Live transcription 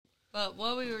But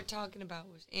what we were talking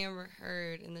about was Amber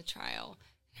Heard in the trial,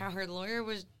 how her lawyer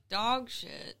was dog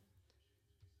shit,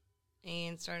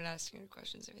 and started asking her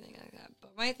questions, everything like that.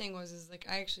 But my thing was, like,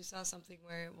 I actually saw something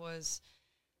where it was,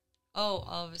 all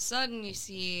of a sudden you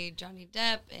see Johnny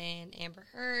Depp and Amber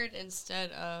Heard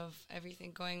instead of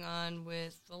everything going on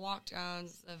with the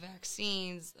lockdowns, the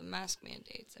vaccines, the mask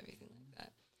mandates, everything like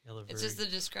that. Yeah, it's just a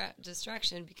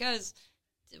distraction because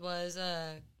it was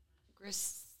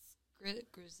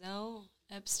Ghislaine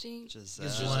Epstein.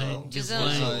 Ghislaine.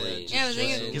 Yeah, I was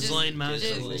thinking Ghislaine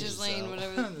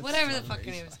whatever the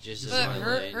fucking name was. But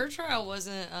her trial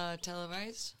wasn't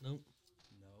televised. Nope.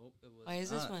 Why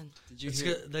is this one? Did you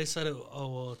hear? They said it.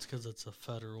 Oh well, it's because it's a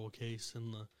federal case,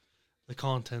 and the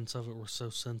contents of it were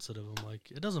so sensitive. I'm like,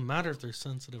 it doesn't matter if they're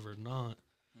sensitive or not.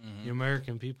 Mm-hmm. The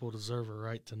American people deserve a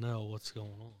right to know what's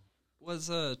going on. Was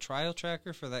a trial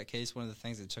tracker for that case one of the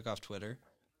things they took off Twitter?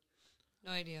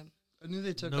 No idea. I knew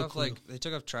they took off they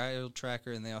took off Trial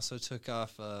Tracker, and they also took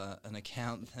off an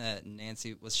account that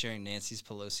Nancy was sharing Nancy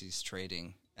Pelosi's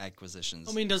trading acquisitions.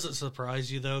 I mean, does it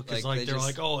surprise you though? Because they're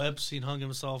like, oh, Epstein hung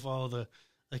himself. Oh, the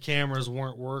cameras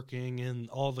weren't working, and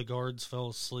all the guards fell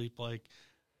asleep. Like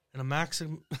in a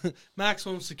maximum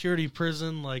security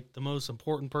prison, like the most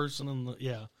important person in the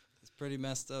It's pretty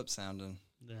messed up sounding.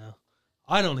 Yeah,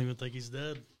 I don't even think he's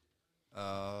dead.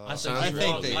 I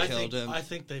think they killed him. I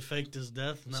think they faked his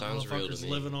death, and that motherfucker's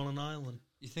living on an island.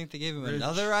 You think they gave him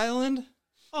another island?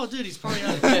 Oh, dude, he's probably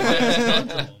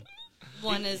had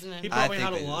one, isn't it? He probably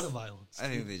had a lot of violence. I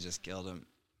think they just killed him.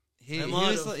 He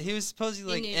was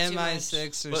supposedly like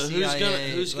MI6 or but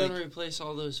CIA. Who's gonna replace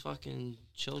all those fucking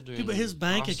children? Dude, but his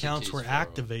bank accounts were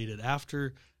activated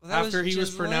after he was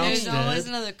There's pronounced dead. always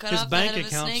another cut off the head of a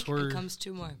snake. Becomes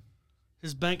two more.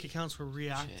 His bank accounts were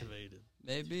reactivated.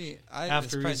 Maybe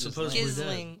after he's supposedly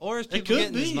dead, or is people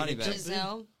getting his money back?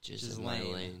 Ghislaine.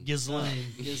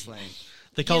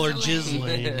 They call her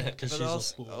Ghislaine because she's a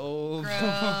fool. Oh,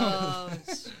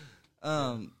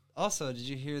 gross. Also, did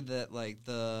you hear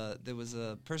that there was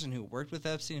a person who worked with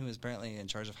Epstein who was apparently in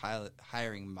charge of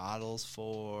hiring models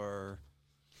for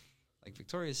like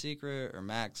Victoria's Secret or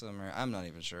Maxim, or I'm not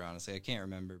even sure, honestly, I can't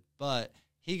remember, but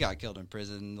he got killed in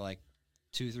prison like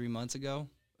 2-3 months ago.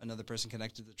 Another person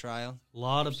connected to the trial. A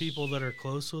lot of people that are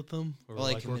close with them, or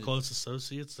were close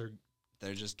associates,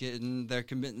 they're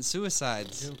committing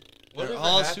suicides. Yep. They're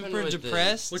all super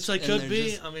depressed. Which they could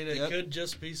be. It could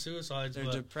just be suicides. They're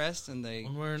depressed, and they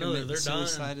one way or another, they're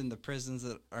suicide dying in the prisons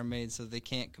that are made so they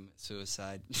can't commit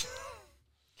suicide.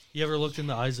 You ever looked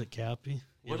into Isaac Cappy?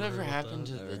 Whatever happened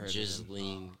to the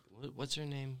Ghislaine? What's her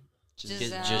name?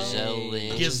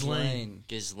 Ghislaine.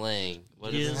 Ghislaine.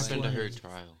 Whatever happened to her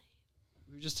trial?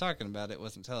 We were just talking about it.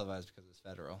 Wasn't televised because it's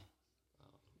federal.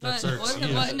 That's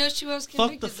no, she was convicted.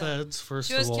 Fuck the feds,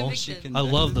 first of all. Convicted. I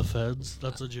love the feds.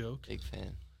 That's a joke. Big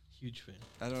fan. Huge fan.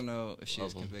 I don't know if she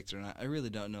was convicted or not. I really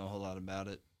don't know a whole lot about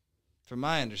it. From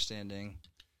my understanding,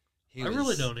 he was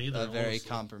really don't either, a very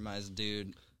compromised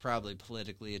dude, probably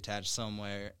politically attached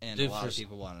somewhere, and a lot of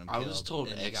people wanted him killed. I was told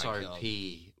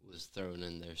XRP was thrown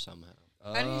in there somehow.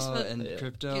 How do you spell and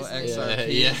crypto XRP?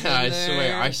 Yeah,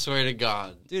 I swear to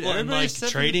God, dude. Well, everybody said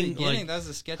trading, that was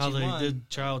a sketchy how they one. did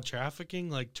child trafficking,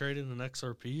 like trading an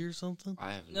XRP or something.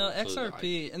 I have no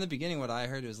XRP. In the beginning, what I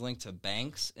heard, it was linked to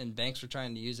banks, and banks were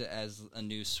trying to use it as a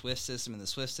new SWIFT system, and the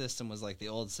SWIFT system was like the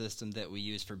old system that we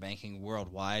use for banking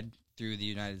worldwide through the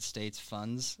United States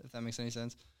funds, if that makes any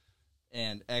sense.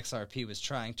 And XRP was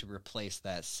trying to replace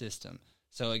that system,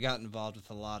 so it got involved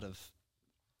with a lot of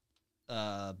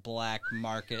black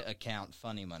market account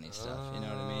funny money stuff. You know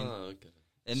what I mean? Okay.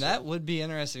 And that would be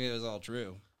interesting if it was all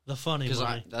true. The funny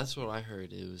money. That's what I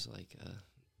heard. It was like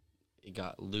it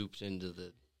got looped into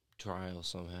the trial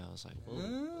somehow. I was like, what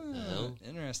the hell?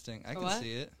 Interesting. I can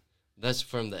see it. That's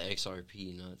from the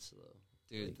XRP nuts, though.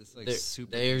 Dude, that's like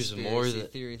super there's more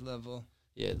theory level.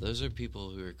 Yeah, those are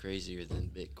people who are crazier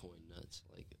than Bitcoin nuts.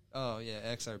 Like, oh yeah,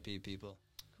 XRP people.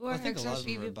 Who are I think XRP a lot of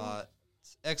them people? are bought.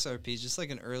 XRP is just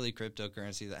like an early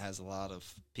cryptocurrency that has a lot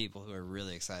of people who are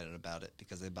really excited about it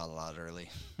because they bought a lot early.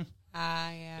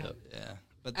 Yeah. Yep. Yeah.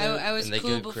 But I was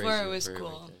cool before it was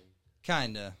cool.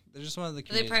 Kinda. They're just one of the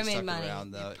communities they probably that stuck made money.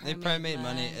 around, though. They probably made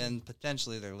money, and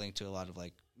potentially they're linked to a lot of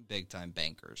like big time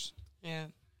bankers. Yeah.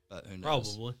 But who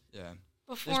knows? Probably. Yeah.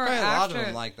 Before, there's probably after, a lot of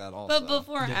them like that also. But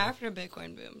before and after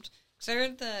Bitcoin boomed. Because I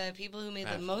heard the people who made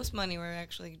the most money were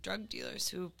actually drug dealers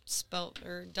who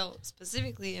dealt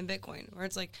specifically in Bitcoin, where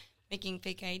it's like making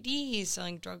fake IDs,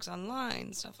 selling drugs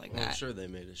online, stuff like that. I'm sure they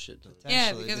made a shit ton.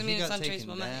 Yeah, because I mean, it's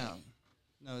untraceable money.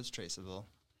 No, it's traceable.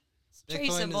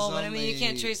 traceable, but I mean, you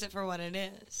can't trace it for what it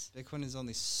is. Bitcoin is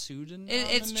only pseudonym.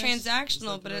 It's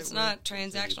transactional, but it's not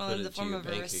transactional in the form of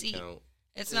a receipt. Account.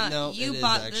 It's not, no, you it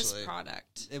bought is, this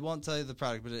product. It won't tell you the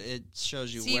product, but it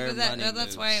shows you See, where but money that's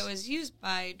moves. why it was used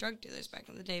by drug dealers back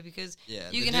in the day, because Yeah,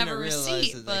 you they can have a didn't realize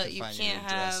receipt, that they but could you find your can't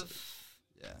address. have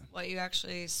Yeah. what you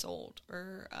actually sold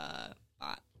or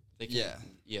bought. They can,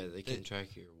 they can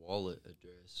track your wallet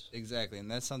address. Exactly,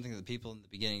 and that's something that people in the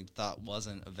beginning thought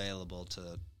wasn't available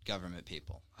to government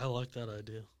people. I like that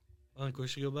idea. I think we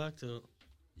should go back to it.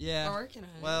 Yeah. We're working on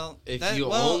it. Well, If you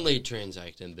only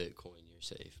transact in Bitcoin, you're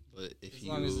safe. But if as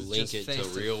you long as it's link just it to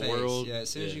real face-to-face. world, Yeah, as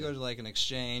soon as you go to like an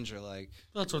exchange or like.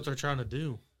 That's what they're trying to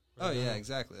do. Oh right yeah, now.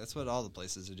 exactly. That's what all the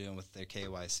places are doing with their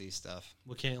KYC stuff.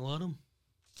 We can't let them.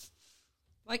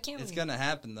 Why can't It's we? gonna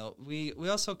happen though. We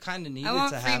also kind of need I it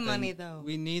want to free happen. money, though.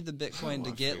 We need the Bitcoin to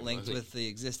want get free linked money. with the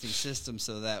existing system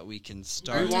so that we can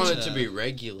start. we want it to be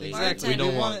regulated. Exactly. We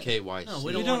don't We want want KYC. No, We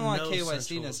we don't, don't want want no KYC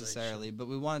centralization. necessarily, but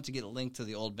we want it to get linked to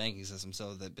the old banking system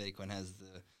so that Bitcoin has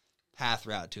the path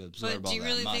route to absorb But all do you that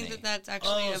really money. think that that's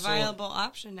actually Oh, a so- viable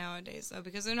option nowadays, though?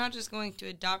 Because they're not just going to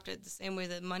adopt it the same way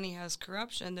that money has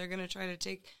corruption. They're going to try to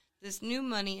take this new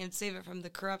money and save it from the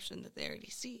corruption that they already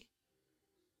see.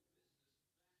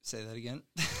 Say that again.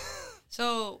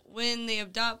 So when they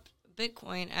adopt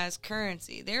Bitcoin as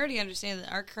currency, they already understand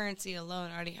that our currency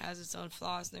alone already has its own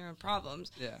flaws and their own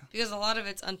problems. Yeah. Because a lot of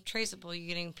it's untraceable. You're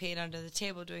getting paid under the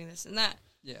table doing this and that.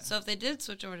 Yeah. So if they did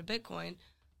switch over to Bitcoin,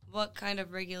 what kind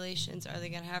of regulations are they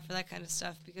going to have for that kind of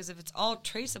stuff? Because if it's all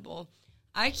traceable,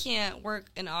 I can't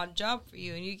work an odd job for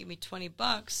you and you give me $20.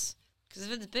 Because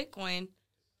if it's Bitcoin,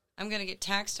 I'm going to get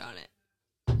taxed on it.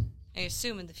 I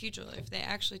assume in the future, if they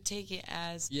actually take it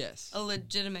as Yes. a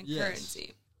legitimate Yes.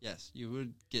 currency. Yes, you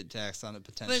would get taxed on it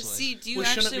potentially. But see, do you We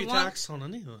shouldn't actually be want... taxed on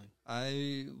anything.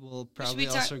 I will be probably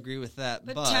ta- also agree with that.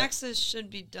 But But taxes should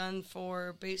be done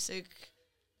for basic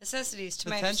necessities, to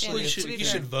my Potentially, understanding. You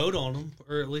should vote on them,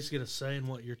 or at least get a say in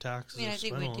what your taxes I mean, are I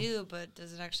think spent we on. do, but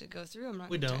does it actually go through? I'm not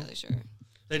We don't. entirely sure.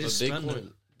 They But just spend it.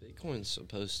 Bitcoin's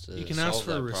supposed to You can solve ask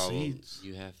for that problem. receipts.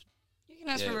 You have You can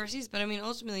ask for receipts, but I mean,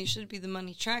 ultimately, it should be the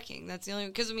money tracking. That's the only...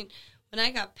 Because, I mean, when I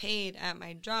got paid at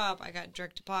my job, I got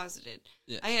direct deposited.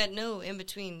 Yeah. I had no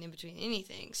in-between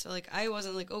anything. So, like, I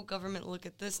wasn't like, oh, government, look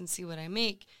at this and see what I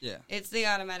make. yeah, It's they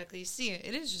automatically see it.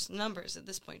 It is just numbers at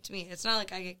this point to me. It's not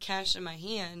like I get cash in my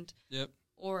hand yep,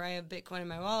 or I have Bitcoin in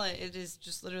my wallet. It is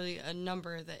just literally a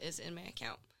number that is in my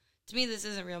account. To me, this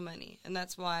isn't real money. And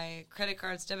that's why credit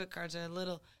cards, debit cards are a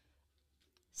little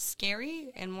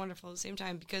scary and wonderful at the same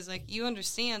time, because like you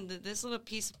understand that this little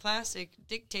piece of plastic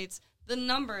dictates the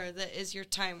number that is your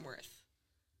time worth.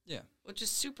 yeah. Which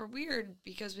is super weird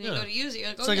because when you Yeah. go to use it, you're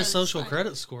like, It's oh, like no, a this is social fine.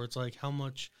 credit score. It's like how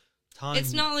much time.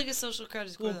 It's not like a social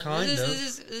credit score. Well, though. kind This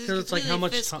of. is 'Cause it's like how completely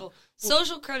much fiscal. ti-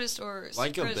 Social credit scores.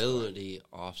 credit score. likability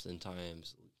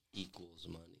oftentimes equals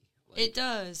money. Like, It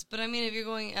does, but I mean, if you're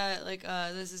going at like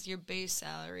this is your base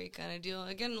salary kind of deal,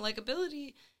 again,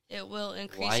 likability, it will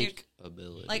increase your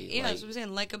ability. that's what I'm saying.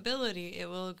 Likability, it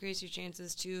will increase your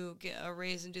chances to get a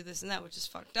raise and do this and that, which is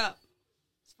fucked up.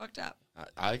 It's fucked up.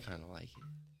 I kind of like it.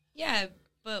 Yeah,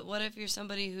 but what if you're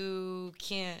somebody who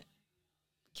can't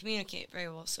communicate very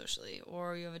well socially,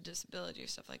 or you have a disability or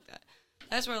stuff like that?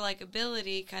 That's where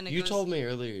likability kind of. You told me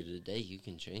earlier today you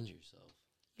can change yourself.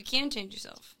 You can change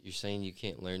yourself. You're saying you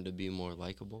can't learn to be more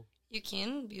likable? You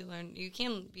can be learned. You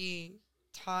can be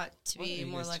taught to What are be you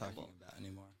more guys likable. talking about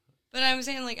anymore? But I'm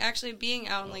saying, like, actually being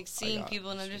out and, Well, like, I seeing got people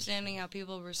and this. understanding how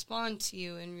people respond to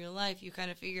you in real life, you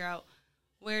kind of figure out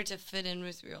where to fit in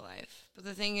with real life. But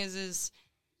the thing is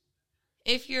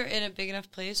if you're in a big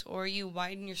enough place or you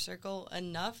widen your circle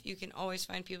enough, you can always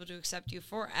find people to accept you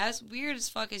for as weird as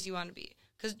fuck as you want to be.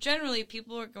 Because generally,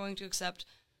 people are going to accept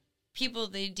people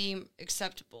they deem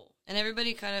acceptable. And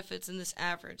everybody kind of fits in this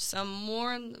average. Some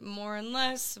more and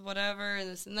less, whatever, and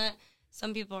this and that.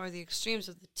 Some people are the extremes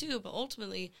of the two, but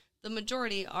ultimately, the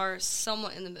majority are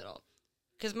somewhat in the middle.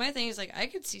 Because my thing is, like, I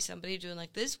could see somebody doing,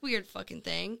 like, this weird fucking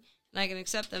thing, and I can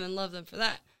accept them and love them for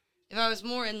that. If I was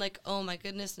more in, like, oh my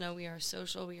goodness, no, we are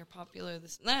social, we are popular,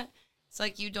 this and that, it's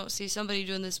like you don't see somebody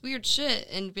doing this weird shit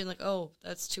and being like, oh,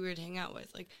 that's too weird to hang out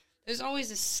with. Like, there's always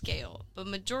a scale, but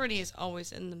majority is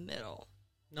always in the middle.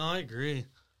 No, I agree.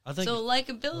 I think So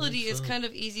likability is so. kind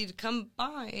of easy to come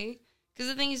by. Because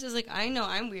the thing is, like, I know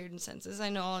I'm weird in senses. I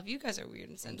know all of you guys are weird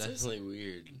in I'm senses. definitely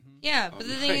weird. Yeah, but I'm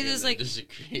the not thing is, gonna like,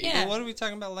 disagree. yeah. Well, what are we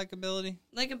talking about? Likability?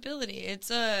 likability. It's,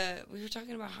 we were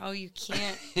talking about how you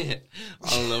can't. I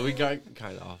don't know. We got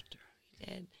kind of off track.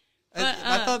 Did. I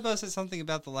But, thought Bo said something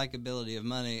about the likability of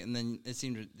money, and then it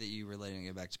seemed that you were relating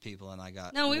it back to people, and I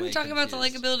got No, we were way talking about the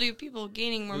confused. likability of people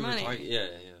gaining more We were money. talking- yeah.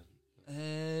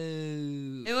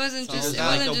 It wasn't It's just. It all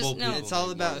wasn't likable just no. people. It's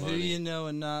all about who Money. you know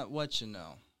and not what you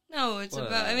know. No, it's Well,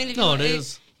 about. I mean, if no, you, it if,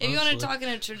 is. if you want to honestly. talk in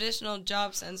a traditional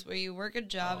job sense where you work a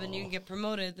job and you can get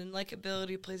promoted, then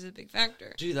likability plays a big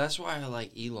factor. Dude, that's why I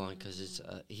like Elon, because it's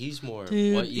he's more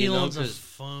Dude, what you Elon's know. a 'Cause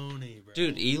phony, bro.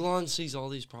 dude, Elon sees all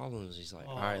these problems. He's like,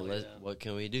 Oh, all right, yeah. what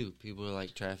can we do? People are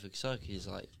like, traffic suck. He's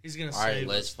like, He's gonna all right, save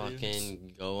let's us, dude.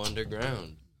 fucking go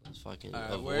underground. Let's fucking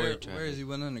avoid where traffic. is he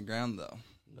went underground though?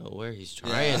 Nowhere. He's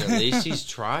trying. At least he's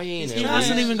trying. He He At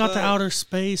hasn't least- even got to but outer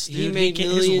space, dude. He made can't-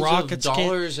 millions his of rockets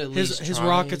dollars can't, at least his trying.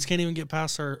 rockets can't even get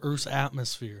past our Earth's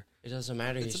atmosphere. It doesn't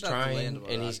matter. It's He's about the trying, land of our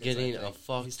and he's rockets, getting I a think.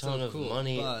 fuck He's ton still of cool,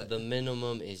 money. but- The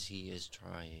minimum is he is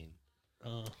trying.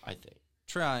 I think.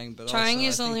 Trying, but Trying also,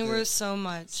 is I think only that worth so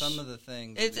much. some of the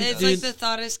things. It's that he it's does- like the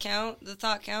thought is count. The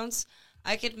thought counts.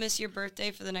 I could miss your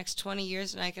birthday for the next 20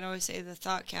 years, and I can always say the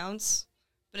thought counts.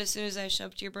 But as soon as I show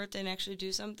up to your birthday and actually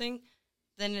do something,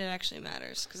 then it actually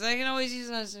matters. Because I can always use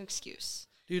it as an excuse.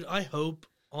 Dude, I hope,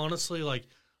 honestly,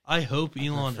 I hope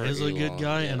Elon prefer is a good Elon,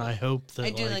 guy, yeah. and I hope that, I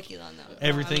do like Elon, though.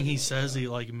 everything I'm he like, says he,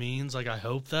 means. I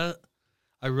hope that.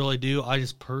 I really do. I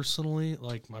just personally,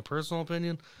 my personal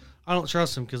opinion, I don't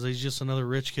trust him because he's just another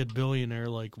rich kid billionaire.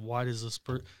 Why does this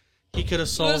he could have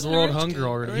He solved wasn't a world rich hunger kid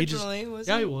already. He just, originally, was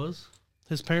yeah, he? he was.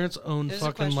 His parents owned There's a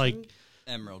fucking, question.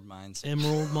 emerald mines,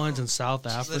 emerald mines in South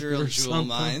Africa literal or jewel something.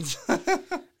 mines.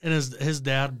 And his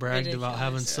dad bragged about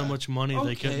having Ridiculous, so yeah. much money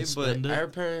they couldn't Okay, spend but it. our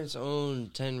parents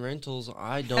own 10 rentals.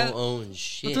 I don't own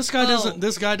shit. But this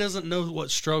guy Oh. doesn't know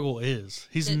what struggle is.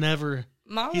 He's It- never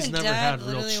Mom he's and never Dad had real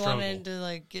literally struggle. wanted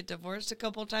to get divorced a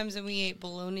couple times, and we ate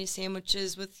bologna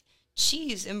sandwiches with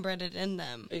cheese embedded in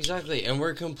them. Exactly, and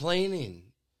we're complaining.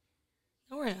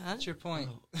 No, we're not. What's your point?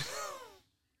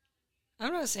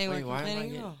 I'm not saying Wait, we're why am I complaining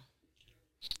at getting- all.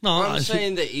 No, I'm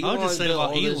saying that I would Elon just say built about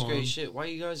all this Elon. great shit. Why are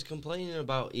you guys complaining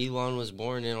about Elon was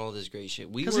born in all this great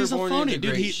shit? We because were he's a born phony into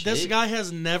dude. great shit. This guy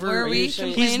has Were never we he's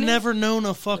complaining? never known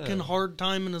a fucking Yeah. hard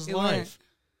time in his We life.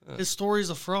 weren't. His story's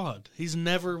a fraud. He's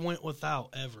never went without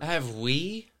ever. Have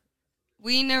we?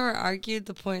 We never argued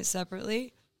the point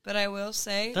separately, but I will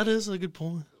say. That is a good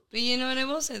point. But you know what I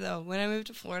will say, though? When I moved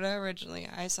to Florida originally,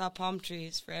 I saw palm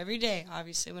trees for every day,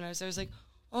 obviously. When I was like,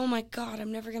 oh my God,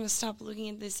 I'm never going to stop looking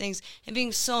at these things and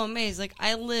being so amazed.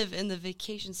 I live in the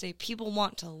vacation state. People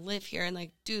want to live here and,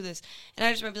 do this. And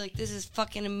I just want to be like, this is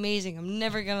fucking amazing. I'm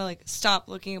never going to, stop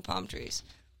looking at palm trees.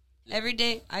 Every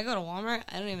day, I go to Walmart,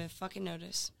 I don't even fucking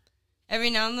notice. Every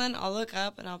now and then, I'll look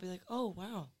up and I'll be like, oh,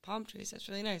 wow, palm trees, that's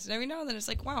really nice. And every now and then, it's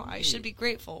like, wow, I should be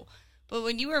grateful. But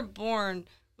when you were born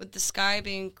with the sky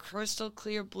being crystal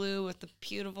clear blue with the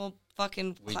beautiful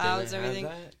fucking We clouds, didn't everything.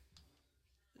 have that?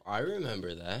 I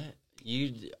remember that.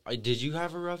 Did you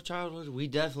have a rough childhood? We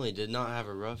definitely did not have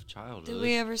a rough childhood. Did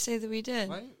we ever say that we did?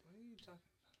 What are you talking?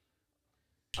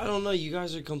 I don't know. You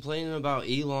guys are complaining about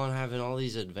Elon having all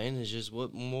these advantages.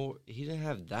 What more? He didn't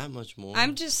have that much more.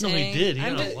 I'm just No, he saying. did. He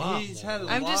I'm had a just, lot. He's had a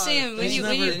I'm lot just saying, of when things, you-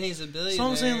 when you- and he's a billionaire. So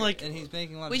I'm saying, and he's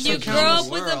making a lot. when of you sense in grow the up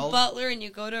with a world. butler and you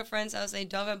go to a friend's house and they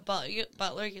don't have a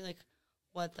butler, you're like,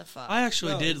 what the fuck? I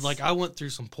actually No, did. it's- I went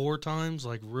through some poor times,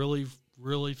 really,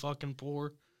 really fucking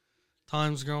poor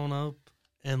times growing up.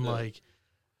 And, Yeah.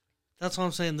 that's what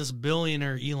I'm saying. This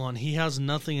billionaire Elon, he has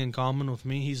nothing in common with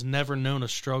me. He's never known a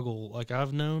struggle like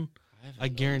I've known. haven't I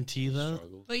known guarantee the that.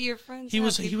 struggle. But your friends He have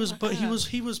was people have.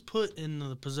 he was put in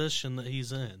the position that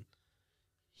he's in.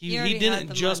 He He already had didn't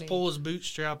the just money. pull his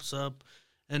bootstraps up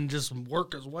and just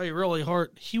work his way really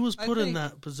hard. He was I put in think-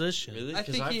 that position. Really? I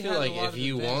Because think I he feel had like a lot if of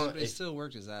you advantage, want, but he if, still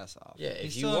worked his ass off. yeah, He's if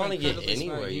you still an want to get incredibly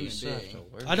smart anywhere, you human still have being. to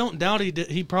work. I don't doubt he did.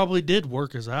 He probably did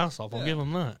work his ass off. I'll Yeah. give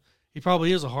him that. He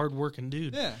probably is a hard-working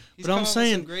dude. Yeah, he's But I'm come up with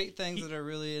saying, some great things that are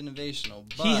really innovational.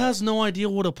 But He has no idea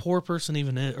what a poor person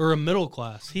even is, or a middle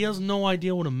class. He has no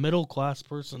idea what a middle class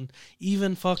person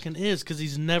even fucking is because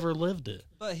he's never lived it.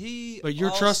 But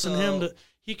you're trusting him to.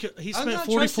 He I'm spent not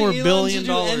 $44 trusting Elon billion to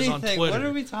do on anything. Twitter. What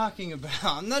are we talking about?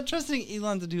 I'm not trusting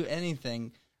Elon to do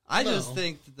anything. I just No.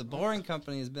 think that the Boring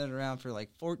Company has been around for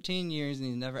 14 years and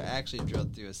he's never actually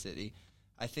drilled through a city.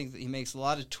 I think that he makes a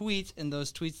lot of tweets, and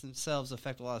those tweets themselves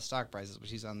affect a lot of stock prices,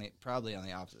 which he's probably on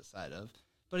the opposite side of.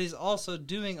 But he's also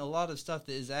doing a lot of stuff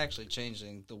that is actually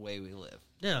changing the way we live.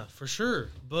 Yeah, for sure.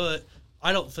 But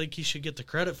I don't think he should get the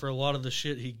credit for a lot of the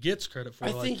shit he gets credit for.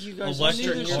 I think you guys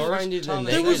electric need to cars. find it in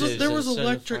There was negatives instead of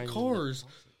electric finding cars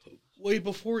way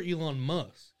before Elon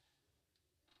Musk.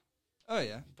 Oh,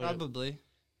 yeah, But- probably.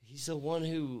 He's the one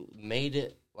who made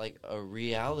it like a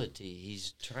reality.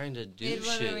 He's trying to do It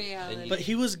wasn't shit. reality. But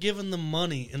he was given the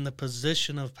money in the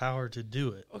position of power to do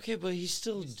it. Okay, but he's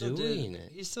still doing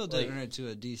it. He still did earn it to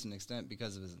a decent extent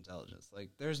because of his intelligence. Like,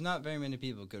 there's not very many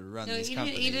people who could run these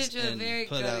companies he did to a and very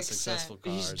put good out extent. successful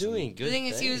cars. He's doing good The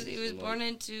thing things. is, he was born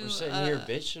into. We're sitting here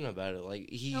bitching about it. Like,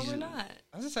 he's. No, we're not.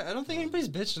 I was just saying, I don't think anybody's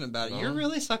bitching about it. No. You're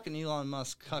really sucking Elon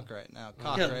Musk cock right now.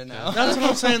 Yeah, now. That's what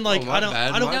I'm saying. Like, my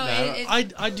bad, my No,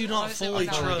 bad. I do not honestly, fully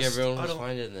I I felt like trust. everyone I was don't,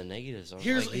 finding the negatives. I was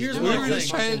Here's- like, here's he's my doing we thing. were his just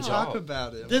trying to fucking talk job.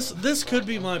 about it. this could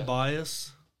be my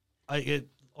bias. It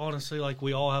honestly, like,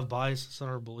 we all have biases in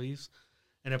our beliefs,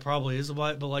 and it probably is a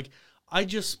bias. But like, I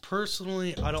just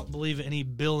personally, I don't believe any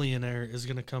billionaire is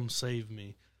going to come save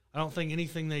me. I don't think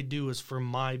anything they do is for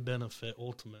my benefit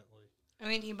ultimately. I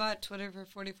mean, he bought Twitter for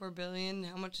 $44 billion.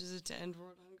 How much is it to end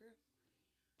world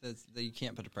hunger? That you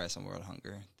can't put a price on world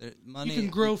hunger. Money, You can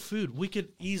grow food. We could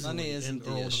easily money isn't end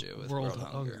the world, issue with world world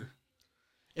hunger.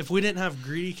 If we didn't have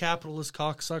greedy capitalist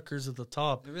cocksuckers at the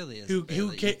top, It really is.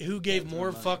 who gave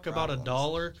more fuck about a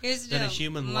dollar Here's the than a deal.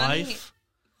 human Money- life,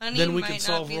 Money then we might could not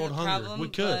solve be world the hunger. problem, We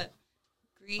could. but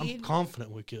I'm Greed,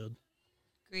 confident we could.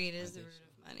 greed is the root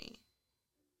of money.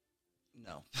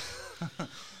 No.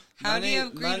 How do you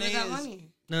have greed money without is- money?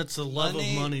 That's the love Money-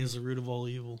 of money is the root of all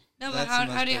evil. No, but That's how a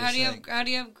much do you better how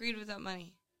do you have greed without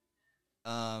money?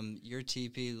 Your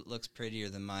TP looks prettier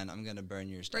than mine. I'm gonna burn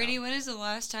yours down. Brady, when is the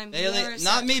last time you Bailey, ever not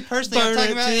said, me personally. Burn I'm talking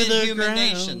it about to in the human ground.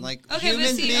 nation. Like Okay, but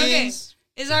human see, okay. beings.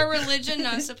 Is our religion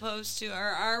not supposed to, or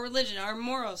our religion, our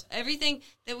morals, everything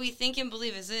that we think and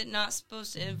believe, is it not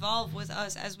supposed to evolve with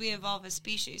us as we evolve as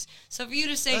species? So for you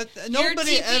to say, your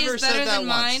Nobody TP ever is better said that than once.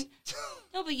 mine,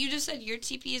 no, but you just said your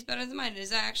TP is better than mine. Is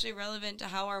that actually relevant to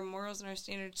how our morals and our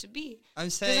standards should be? I'm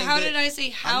Because saying. how that did I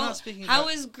say, I'm not speaking how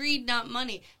about- is greed not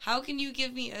money? How can you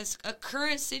give me a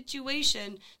current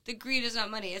situation that greed is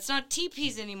not money? It's not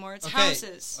TPs anymore, it's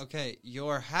houses. Okay,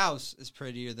 your house is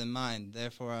prettier than mine.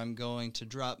 Therefore, I'm going to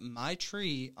drop my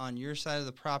tree on your side of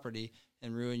the property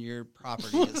and ruin your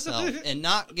property itself, and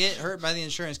not get hurt by the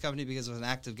insurance company because it was an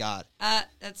act of God.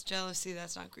 That's jealousy,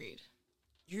 that's not greed.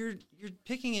 You're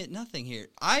picking at nothing here.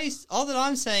 All that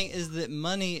I'm saying is that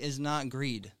money is not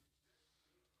greed.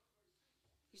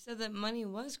 You said that money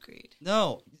was greed.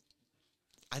 No.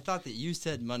 I thought that you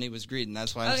said money was greed, and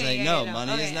that's why I'm Okay, saying yeah, no, yeah, no.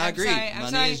 money Okay, is not I'm greed. sorry, I'm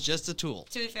Money sorry. is just a tool.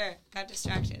 To be fair, got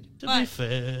distracted. To be But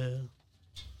fair,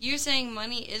 you're saying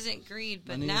money isn't greed,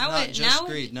 but Money is now not it just now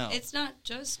greed, no. it's not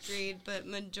just greed, but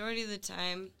majority of the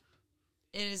time,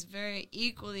 it is very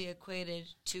equally equated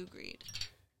to greed.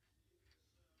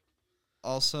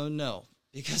 Also, no,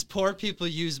 because poor people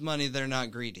use money; they're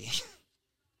not greedy.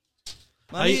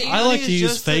 I like to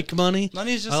use fake money.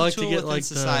 Money is just I like a tool to get within like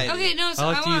society. Okay, no, so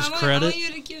I like to use I credit. want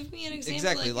you to give me an example.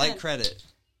 Exactly, like credit.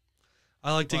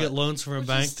 I like to get loans from a Which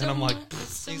bank, is and I'm still like, mon-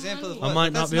 it's still Example money. of I what?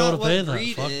 might not That's be able to what pay that.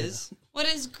 Greed Fuck it. is. What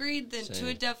is greed then, to Same.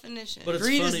 a definition? But it's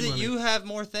Greed is funny that money. you have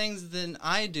more things than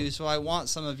I do, so I want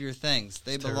some of your things.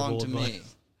 They It's belong to terrible me.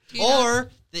 advice. Do you not-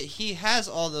 Or that he has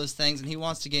all those things and he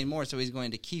wants to gain more, so he's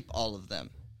going to keep all of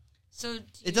them. so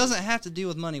It doesn't have to deal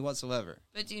with money whatsoever.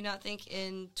 But do you not think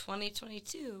in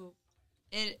 2022,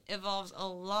 it evolves a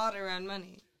lot around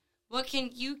money? What can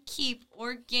you keep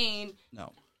or gain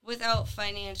No. without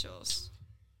financials?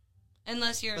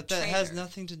 Unless you're But a that trader. has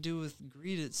nothing to do with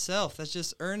greed itself. That's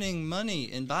just earning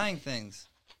money and buying things.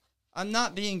 I'm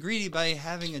not being greedy by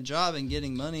having a job and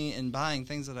getting money and buying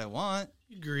things that I want.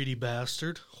 you greedy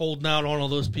bastard, holding out on all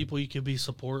those people you could be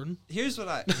supporting. Here's what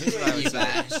I would say.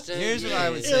 bastard. Here's what I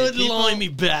would You say. limey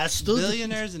bastard.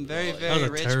 Billionaires and very, That very was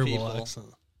a rich terrible people, accent.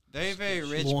 very, very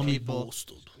rich Limey people,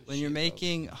 bastard. when you're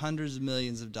making hundreds of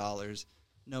millions of dollars,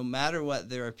 no matter what,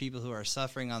 there are people who are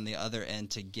suffering on the other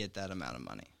end to get that amount of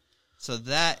money. So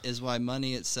that is why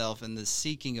money itself and the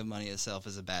seeking of money itself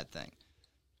is a bad thing.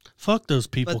 Fuck those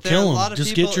people. But there are a Kill lot them. of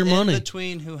Just people get your in money.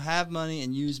 between who have money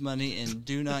and use money and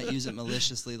do not use it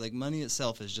maliciously. Like, money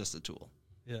itself is just a tool.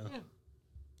 Yeah.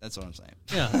 That's what I'm saying.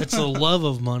 Yeah, it's the love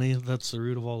of money that's the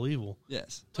root of all evil.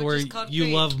 Yes. To Which where is called you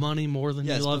greed. love money more than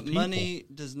Yes, you love but people. money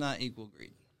does not equal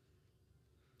greed.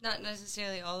 Not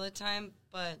necessarily all the time,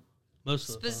 but Most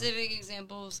of the time. specific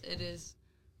examples, it is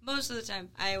most of the time.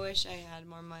 I wish I had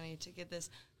more money to get this.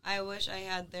 I wish I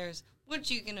had theirs. What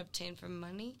you can obtain from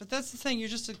money? But that's the thing. You're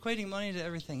just equating money to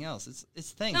everything else.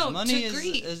 It's things. No, money to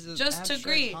greed. is an Just to abstract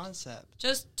greed. concept.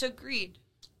 Just to greed.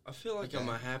 I feel like Okay. I'm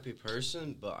a happy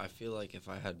person, but I feel like if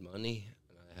I had money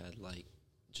and I had like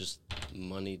just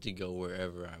money to go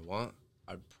wherever I want,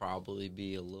 I'd probably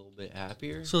be a little bit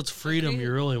happier. So it's freedom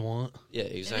you really want. Yeah,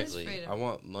 exactly. freedom. I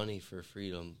want money for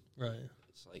freedom. Right.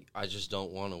 It's like I just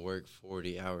don't want to work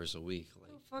 40 hours a week. Like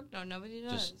Oh, fuck no, nobody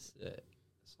does. just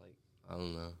it's like I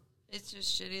don't know. It's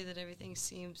just shitty that everything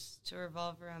seems to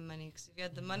revolve around money. Because if you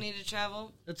had the money to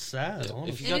travel, It's sad. If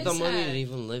honestly. you got the money sad. to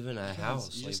even live in a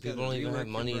house, you like just people gotta don't even rework have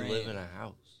your money to live brain. in a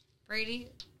house. Brady,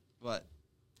 What?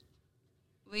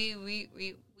 we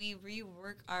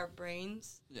rework our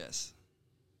brains. Yes.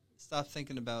 Stop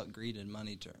thinking about greed in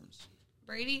money terms.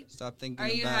 Brady, Stop thinking Are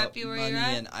you about happy where money you're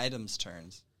at? in items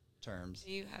terms. are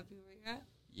you happy where you're at?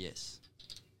 Yes.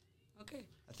 Okay.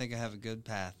 I think I have a good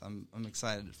path. I'm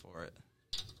excited for it.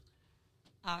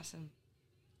 Awesome.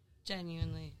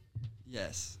 Genuinely.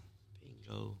 Yes.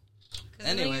 Bingo. 'Cause the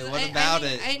Anyway, thing is, what about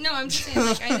think, it? No, I'm just saying.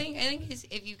 Like, I think is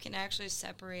if you can actually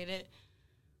separate it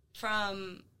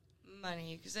from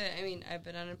money, because I mean, I've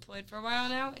been unemployed for a while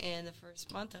now, and the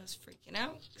first month I was freaking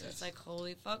out because it's like,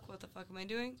 holy fuck, what the fuck am I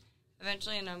doing?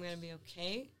 Eventually, I know I'm gonna be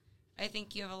okay. I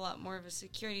think you have a lot more of a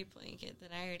security blanket than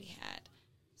I already had.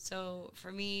 So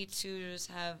for me to just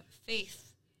have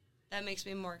faith, that makes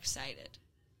me more excited.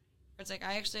 It's like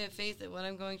I actually have faith that what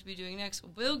I'm going to be doing next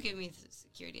will give me the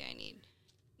security I need.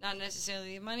 Not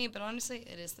necessarily the money, but honestly,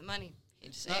 it is the money. I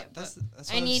hate to say it, That's but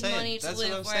what I I'm need saying. money to That's live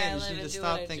what I'm where saying. I You just live need and to do what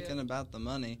stop I thinking do. about the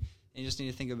money, and you just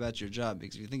need to think about your job.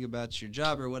 Because if you think about your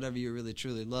job or whatever you really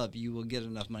truly love, you will get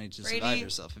enough money to survive Brady,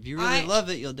 yourself. If you really love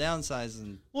it, you'll downsize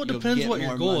and Well, it you'll depends get what your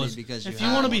more goal money is. because If you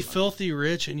you want to have be more money. filthy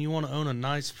rich and you want to own a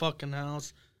nice fucking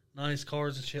house, nice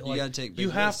cars and shit, You like gotta take big you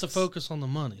have to risks. focus on the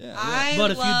money. Yeah, I But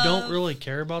if you love- don't really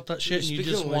care about that shit and you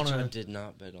Speaking just of which, want I to, did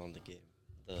not bet on the game.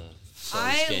 The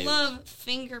I Suns game. love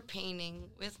finger painting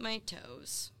with my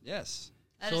toes. Yes.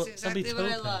 That so is that'd be exactly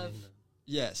what I toe love. painting then.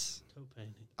 Yes. Toe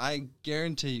painting. I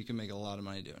guarantee you can make a lot of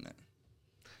money doing it.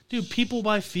 Dude, people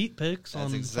buy feet pics That's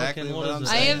on exactly fucking, what what I'm is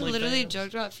it, I have OnlyFans? literally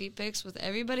joked about feet pics with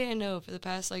everybody I know for the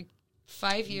past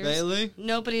 5 years. Bailey,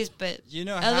 Nobody's but you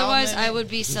know otherwise how many... I would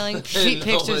be selling feet No,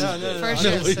 pictures No, for I'm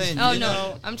sure. just saying, Oh you no,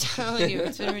 know, I'm telling you,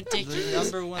 it's been the ridiculous.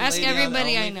 number one Ask lady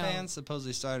everybody on I know. OnlyFans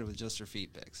supposedly started with just her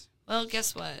feet pics. Well,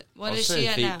 guess what? What I'll is send she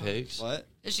at feet now? pics. What?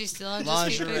 Is she still on just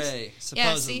feet pics? Lingerie,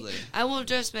 Yeah, see, supposedly. I will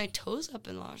dress my toes up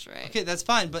in lingerie. Okay, that's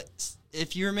fine, but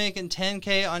if you're making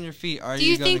 $10K on your feet, are Do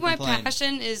you you going think to my complain?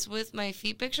 passion is with my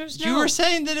feet pictures? No. You were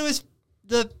saying that it was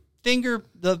the finger,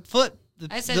 the foot,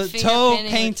 I said the finger toe painting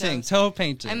with painting, toes. toe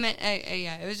painting. I meant,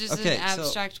 yeah, it was just Okay, an so-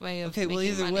 abstract way of okay, well,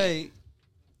 making either money. way,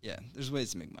 yeah, there's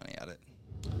ways to make money at it.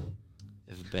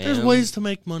 If Bam, There's ways to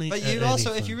make money. But at you also,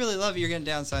 if anything. you really love it, you're going to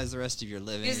downsize the rest of your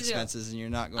living Here's the deal. expenses, and you're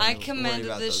not going I to worry commended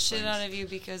about this those shit things. out of you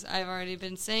because I've already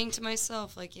been saying to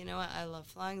myself, like, you know what, I love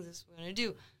flying, this is what I'm going to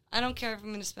do. I don't care if I'm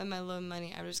going to spend my loan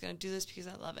money, I'm just going to do this because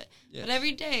I love it. Yes. But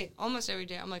every day, almost every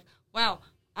day, I'm like, wow,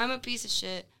 I'm a piece of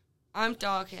shit. I'm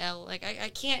dog hell. Like, I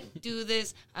can't do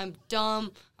this. I'm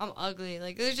dumb. I'm ugly.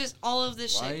 Like, there's just all of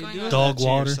this Why are shit you going doing on. Dog that to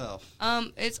water. yourself?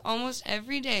 It's almost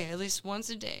every day, at least once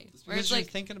a day. Where Because it's you're like,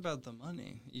 thinking about the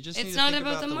money. You just need it's to not think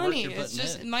about the work money. you're It's putting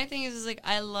just in. my thing is like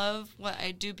I love what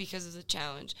I do because of the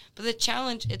challenge, but the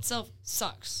challenge itself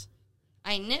sucks.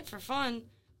 I knit for fun,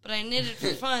 but I knitted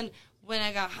for fun when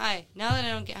I got high. Now that I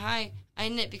don't get high, I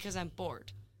knit because I'm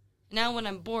bored. Now when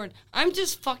I'm bored, I'm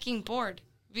just fucking bored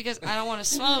because I don't want to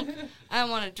smoke, I don't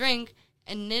want to drink,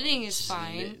 and knitting is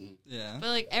fine. Yeah. But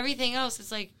like everything else, it's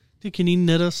like Dude, can you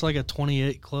knit us like a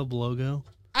 28 Club logo?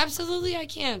 absolutely I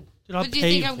can. Dude, I'll But do you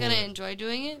pay think I'm for gonna it. enjoy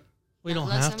doing it? We don't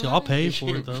Unless have I'm to. I'll hungry. pay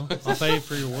for it though. I'll pay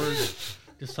for your work.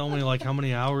 Just tell me like how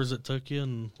many hours it took you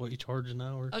and what you charge an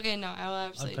hour. Okay, no, I will I'd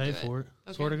absolutely pay do for it.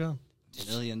 Okay. Swear to God. $1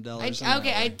 million. I, an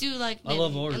okay, hour. I do like I knitting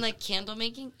love art. and like candle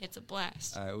making. It's a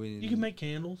blast. All right, we You can make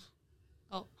candles.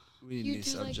 we need a You new do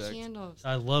subject. like candles,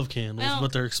 I love candles, Well-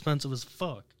 but they're expensive as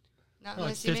fuck. not Like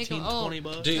unless you make 15, them. Oh, 20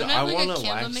 bucks. Dude, Don't I have, like, want a a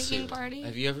candle wax making seal. party?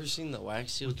 Have you ever seen the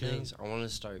wax seal Okay. things? I want to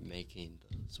start making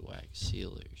those wax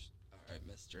sealers. All right,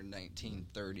 Mr.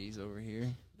 1930s over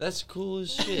here. That's cool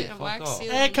as shit. A Fuck wax off.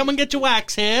 seal. Hey, come and get your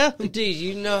wax here. Dude,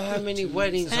 you know how many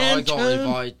weddings I Hand got tune.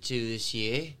 invited to this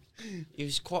year? It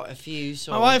was quite a few.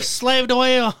 So My wife slaved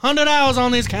away 100 hours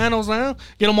on these candles now.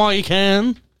 Get them while you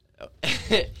can.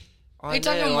 Are you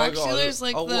talking wax sealers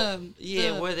like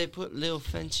Yeah, the- where they put little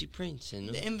fancy prints in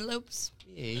The them. envelopes.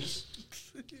 Yes.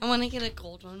 I want to get a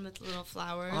gold one with little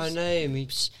flowers. I know. I mean,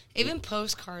 Even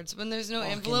postcards. When there's no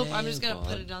Fucking envelope, I'm just hell, gonna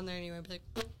put bud. it on there anyway. Be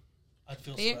like, I'd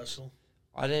feel Here. special.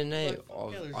 I don't know.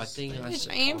 Like, yeah, there's I think this that's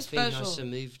thing. I am I think special. that's a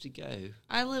move to go.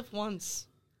 I live once.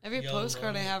 Every Yo,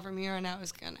 postcard I bro. have from here on out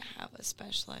is gonna have a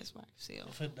specialized wax seal.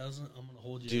 If it doesn't, I'm going to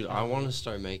hold you. Dude, I want to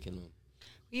start making them.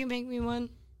 Will you make me one?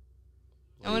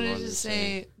 What I do you wanted want to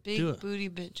say big Do it. booty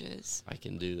bitches. I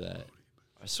can do that.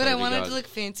 But I wanted God. to look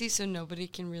fancy so nobody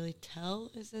can really tell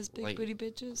it says big Like- booty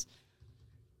bitches.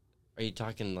 Are you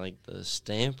talking like the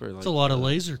stamp or like It's a lot of the-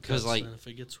 laser cuts like- then if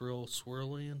it gets real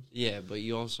swirly. And Yeah, but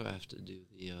you also have to do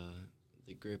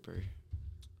the gripper.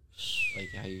 Like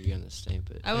how you're gonna stamp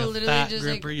it? I will Like a literally fat just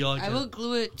gripper, you like I it? will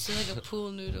glue it to like a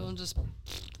pool noodle and just.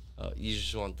 You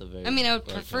just want the very. I mean, I would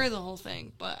prefer the whole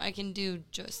thing, but I can do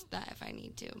just that if I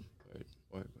need to.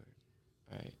 Word.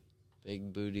 All right.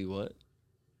 Big booty what?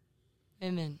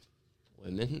 Women.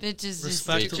 Bitches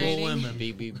Respectable just women.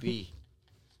 BBB.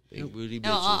 Big booty bitches.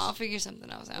 No, I'll figure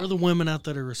something else out. Or the women out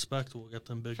that are respectable get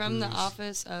them big From the booties.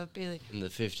 office of Bailey. In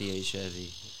the 58 Chevy.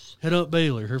 Hit up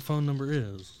Baylor. Her phone number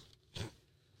is.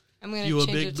 I'm going You to a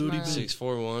change big it booty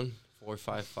tomorrow. bitch.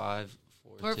 641-455-4289.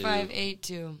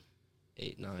 4582.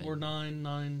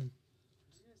 499.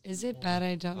 Is it bad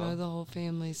I don't know the whole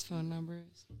family's phone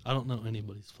numbers? I don't know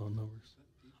anybody's phone numbers.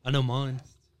 I know mine.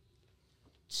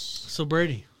 So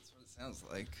Brady, That's what it sounds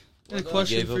like. I got a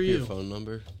question Gave for up you. your phone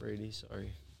number, Brady.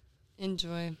 Sorry.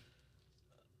 Enjoy.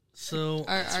 So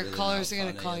Our really callers not are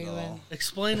going to funny call at you all. in.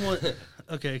 explain what.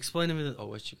 Okay, explain to me that Oh,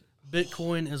 what you?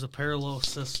 Bitcoin is a parallel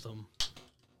system.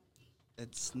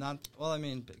 It's not. Well, I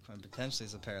mean, Bitcoin potentially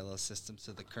is a parallel system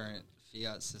to the current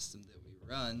fiat system that we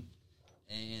run,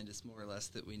 and it's more or less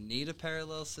that we need a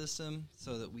parallel system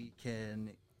so that we can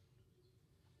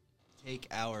take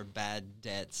our bad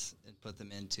debts and put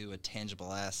them into a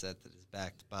tangible asset that is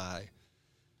backed by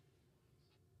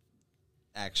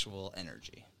actual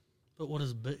energy. But what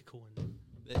is Bitcoin?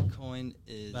 Bitcoin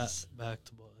is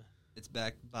Backed by. it's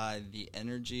backed by the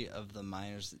energy of the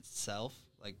miners itself.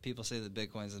 Like, people say that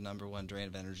Bitcoin is the number one drain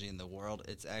of energy in the world.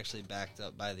 It's actually backed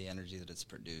up by the energy that it's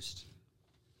produced.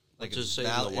 Like Like, just it's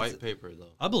say in the white paper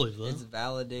though. I believe that. It's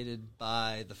validated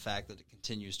by the fact that it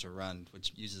continues to run,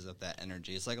 which uses up that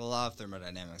energy. It's like a law of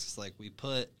thermodynamics. It's like we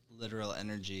put literal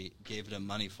energy, gave it a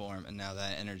money form, and now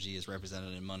that energy is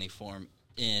represented in money form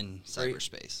in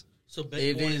cyberspace. So Bitcoin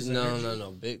It is energy?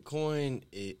 no.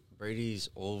 Bitcoin. Brady's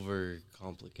over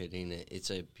complicating it. It's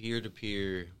a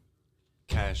peer-to-peer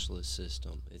cashless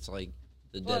system. It's like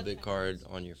the debit card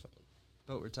on your phone.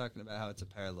 But we're talking about how it's a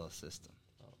parallel system.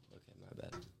 Oh, okay, my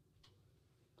bad.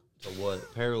 So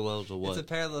what? Parallel to what? It's a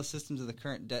parallel system to the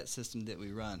current debt system that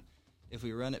we run. If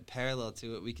we run it parallel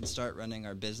to it, we can start running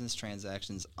our business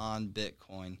transactions on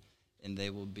Bitcoin, and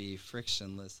they will be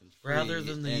frictionless and free. Rather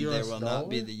than the and US there will not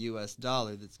be dollar? the U.S.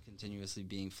 dollar that's continuously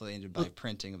being inflated by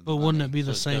printing of the But money. wouldn't it be the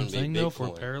So it's same gonna be thing though if we're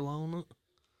Bitcoin. paralleling it?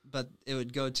 But it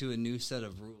would go to a new set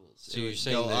of rules. So It you're would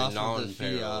saying go they're off of the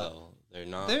fiat. non-parallel? They're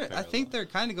not. I parallel. think they're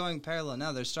kind of going parallel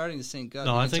now. They're starting to sync up.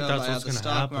 No, You I can think tell that's by how what's the gonna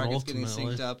stock happen market's getting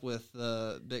ultimately. synced up with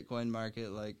the Bitcoin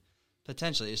market. Like,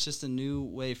 potentially, it's just a new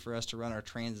way for us to run our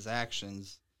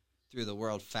transactions through the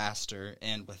world faster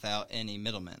and without any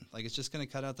middlemen. Like, it's just going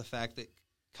to cut out the fact that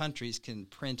countries can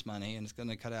print money, and it's going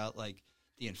to cut out like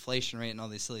the inflation rate and all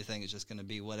these silly things. It's just going to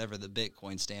be whatever the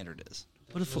Bitcoin standard is.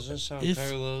 But It doesn't sound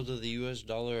parallel to the U.S.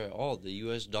 dollar at all. The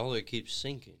U.S. dollar keeps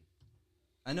sinking.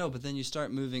 I know, but then you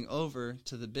start moving over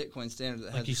to the Bitcoin standard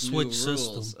that Like you has new switch rules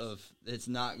systems. of it's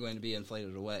not going to be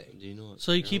inflated away. Do you know what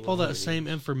So you keep all that parallel same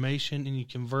is? information and you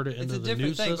convert it It's into a the new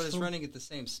different thing, system. but it's running at the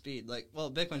same speed. Like,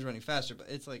 well, Bitcoin's running faster, but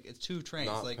it's like it's two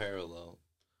trains. Not Like, parallel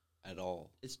at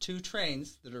all. it's two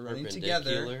trains that are running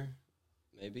together. Perpendicular,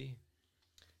 maybe.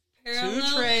 Parallel Two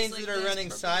is trains like that are this,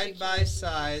 running side by perpendicular.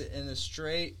 side in a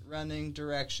straight running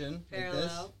direction,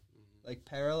 Parallel. like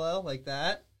parallel, like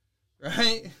that,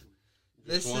 right?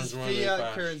 This one's is running fiat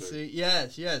faster. currency.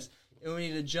 Yes, yes. And we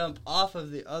need to jump off of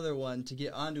the other one to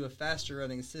get onto a faster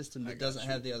running system that doesn't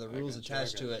have the other rules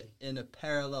attached to it in a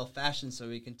parallel fashion, so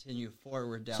we continue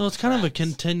forward down. So it's the kind of a tracks.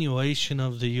 continuation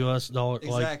of the U.S. dollar, like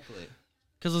Exactly.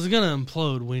 because it's gonna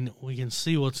implode. We can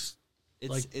see what's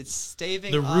like It's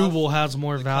staving. the off ruble has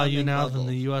more the value coming now bubble. than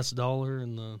the U.S. dollar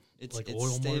and the It's like it's oil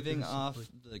staving markets. off Like,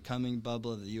 the coming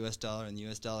bubble of the U.S. dollar, and the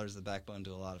U.S. dollar is the backbone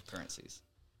to a lot of currencies.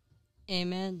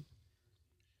 Amen.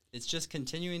 It's just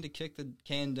continuing to kick the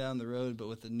can down the road, but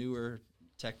with a newer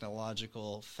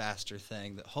technological, faster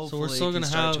thing that hopefully still can gonna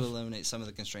start to have- eliminate some of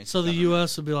the constraints. so of the government.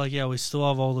 U.S. would be like, yeah, we still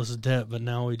have all this debt, but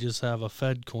now we just have a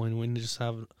Fed coin. We just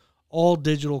have all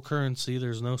digital currency.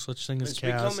 There's no such thing as It's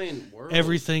cash. becoming world.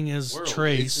 Everything is world.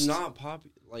 traced. It's not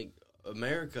like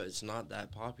America. It's not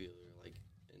that popular. Like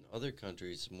in other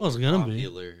countries, it's more Well, it's gonna be.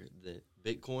 popular than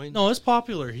Bitcoin. No, it's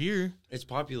popular here. It's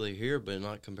popular here, but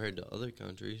not compared to other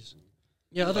countries.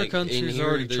 Yeah, other Like, in countries here, are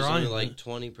already there's trying only it. like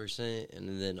 20%,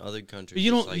 and then other countries. But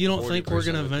you it's don't like you don't think we're 40%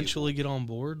 gonna of people. eventually get on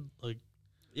board? Like,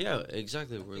 Yeah,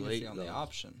 exactly. I We're think it's late. the only though.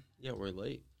 option. Yeah, we're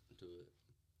late to it.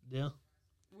 yeah.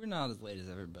 We're not as late as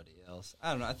everybody else. I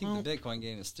don't know. I think the Bitcoin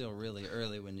game is still really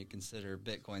early when you consider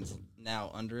Bitcoin's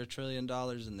now under $1 trillion,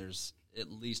 and there's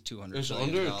at least $200 It's billion.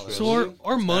 under $1 So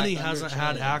our It's money back under hasn't $1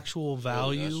 had trillion. actual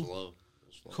value, That's low.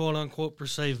 That's low. quote unquote per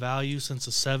se value since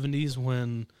the 70s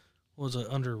when what was it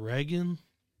under Reagan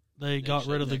they got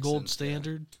rid of the gold Nixon, yeah.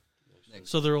 standard.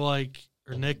 So they're like,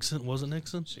 or Nixon, was it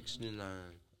Nixon? 69.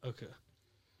 Okay.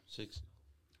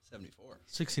 74.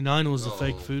 69 was the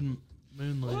fake moon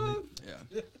landing.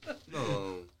 Yeah.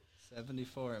 No.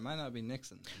 74. It might not be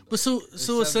Nixon. But so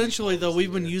essentially, though,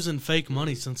 we've been year. using fake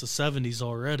money since the 70s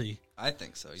already. I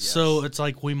think so, yes. So it's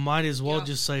like we might as well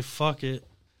just say, fuck it,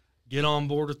 get on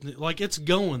board with it. Like, it's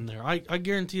going there. I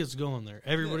guarantee it's going there.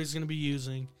 Everybody's going to be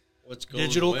using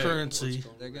digital currency.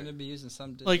 They're going to be using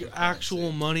some digital like actual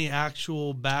currency. money,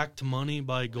 actual backed money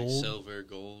by Like gold. silver,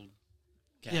 gold,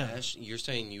 cash. Yeah. You're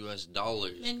saying U.S.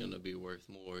 dollars is going to be worth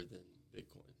more than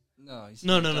Bitcoin. No, he's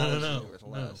No. worth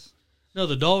less. No,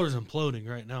 the dollar's imploding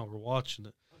right now. We're watching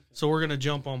it. So we're going to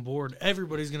jump on board.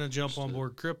 Everybody's going to jump on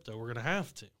board crypto. We're going to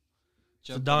have to. It's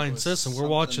a dying system. We're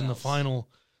watching the final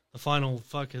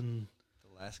fucking...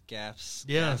 The last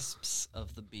gasps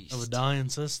of the beast. Of a dying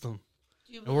system.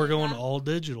 And we're going all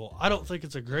digital. I don't think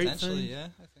it's a great thing. Yeah,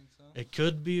 I think so. It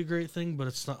could be a great thing, but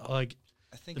it's not like...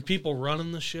 I think the people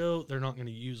running the show, they're not going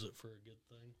to use it for a good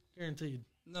thing. Guaranteed.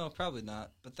 No, probably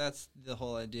not. But that's the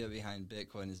whole idea behind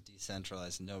Bitcoin is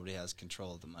decentralized. Nobody has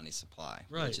control of the money supply.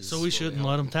 Right. So we shouldn't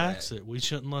let them tax it. We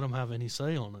shouldn't let them have any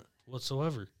say on it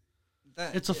whatsoever.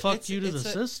 It's a fuck you to the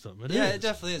system. It is. It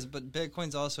definitely is. But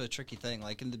Bitcoin's also a tricky thing.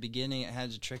 Like in the beginning, it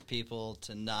had to trick people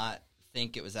to not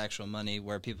think it was actual money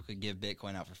where people could give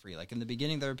Bitcoin out for free. Like in the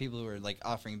beginning, there were people who were like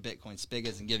offering Bitcoin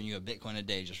spigots and giving you a Bitcoin a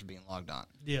day just for being logged on.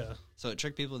 Yeah. So it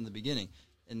tricked people in the beginning.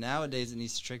 And nowadays, it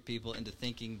needs to trick people into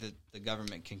thinking that the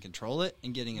government can control it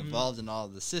and getting involved in all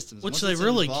of the systems, which Once they it's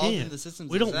really involved in can't. the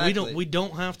systems, we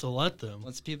don't have to let them.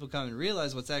 Once people come and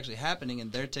realize what's actually happening,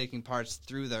 and they're taking parts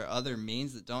through their other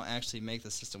means that don't actually make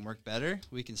the system work better,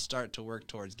 we can start to work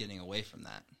towards getting away from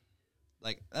that.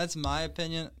 Like that's my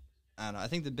opinion. I don't know. I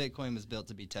think the Bitcoin was built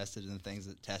to be tested, and the things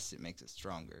that test it makes it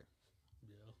stronger.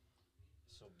 Yeah.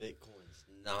 So Bitcoin's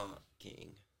not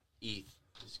king. ETH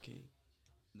is king.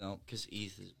 No, because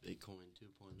ETH is Bitcoin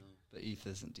 2.0. But ETH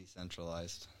isn't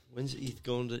decentralized. When's ETH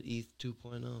going to ETH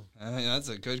 2.0? I mean, that's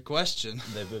a good question.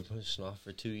 They've been pushing off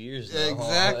for 2 years now.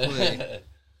 Exactly.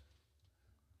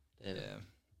 Yeah.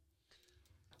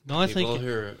 No, I People think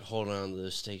who are holding on to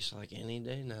those stakes like any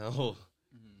day now.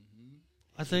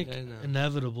 I think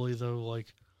inevitably though, like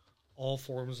all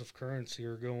forms of currency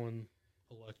are going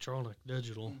electronic,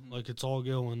 digital. Like it's all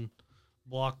going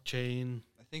blockchain.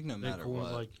 I think no matter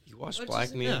what. Like you watch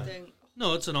Black Mirror. Yeah.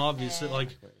 No, it's an obvious like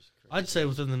I'd say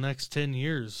within the next 10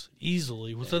 years,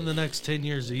 easily. Within the next 10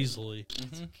 years, easily,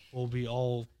 will be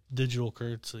all digital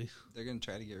currency. They're going to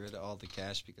try to get rid of all the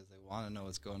cash because they want to know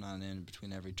what's going on in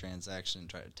between every transaction and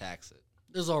try to tax it.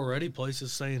 There's already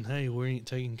places saying, hey, we ain't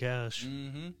taking cash.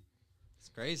 Mm-hmm. It's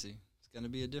crazy. It's going to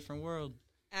be a different world.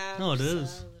 Absolutely. No, it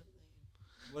is.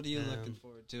 What are you looking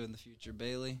forward to in the future,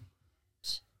 Bailey?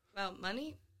 About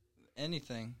money?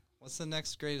 Anything. What's the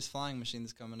next greatest flying machine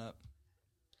that's coming up?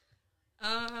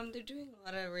 They're doing a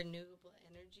lot of renewable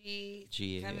energy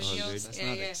kind of GA100. deals. That's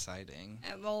not exciting.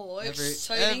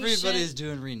 Exciting Everybody's shit.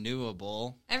 doing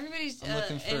renewable. Everybody's I'm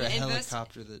looking for a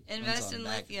helicopter that invest runs on in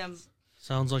magnets. lithium.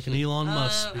 Sounds like an Elon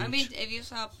Musk speech. I mean, if you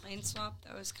saw Plane Swap,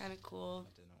 that was kind of cool.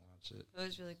 I didn't watch it. That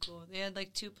was really cool. They had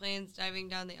like 2 planes diving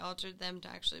down. They altered them to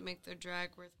actually make their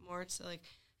drag worth more. So like,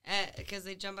 because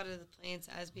they jump out of the planes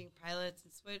as being pilots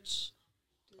and switch.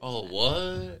 Oh,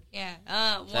 what? Yeah.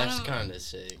 That's kind of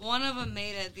sick. One of them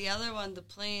made it. The other one, the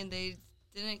plane, they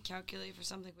didn't calculate for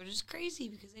something, which is crazy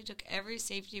because they took every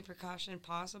safety precaution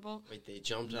possible. Wait, they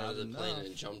jumped out of the plane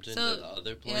and jumped into the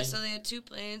other plane? Yeah, so they had 2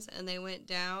 planes, and they went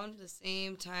down the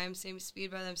same time, same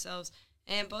speed by themselves.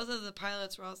 And both of the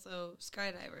pilots were also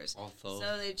skydivers.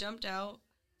 So they jumped out,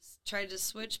 tried to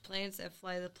switch planes and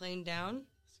fly the plane down.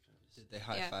 Did they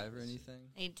high five or anything?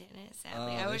 They didn't,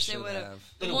 sadly. I wish they would have.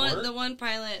 The one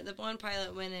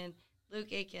pilot went in,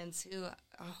 Luke Akins, who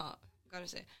gotta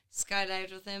say,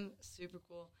 skydived with him, super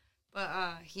cool. But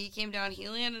he came down, he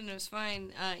landed, and it was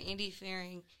fine. Andy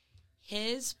Faring,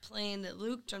 his plane that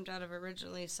Luke jumped out of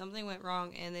originally, something went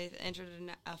wrong, and they entered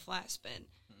a flat spin.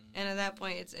 And at that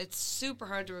point, it's super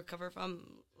hard to recover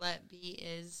from. Let be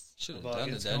is should have done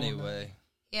it anyway.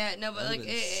 Yeah, no, but like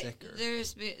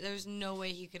there's no way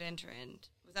he could enter in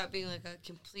without being like a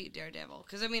complete daredevil.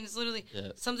 Because I mean, it's literally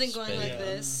something going like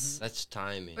this. That's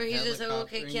timing. Where he's just like,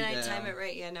 okay, can I time it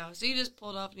right? Yeah, no. So he just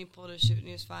pulled off and he pulled his chute and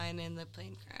he was fine, and the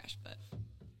plane crashed. But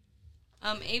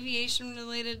aviation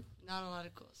related, not a lot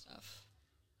of cool stuff.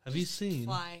 Have you seen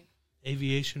fly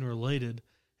aviation related?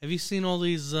 Have you seen all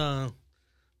these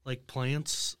like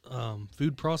plants,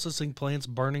 food processing plants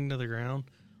burning to the ground?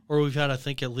 Or we've had, I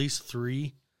think, at least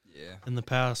 3 in the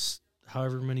past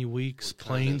however many weeks.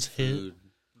 Planes hit.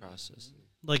 Processing.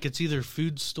 Like it's either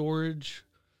food storage,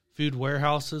 food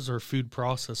warehouses or food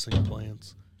processing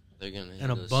plants. They're gonna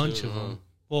and a bunch of them.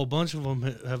 Well, a bunch of them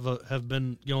have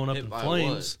been going up in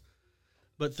flames.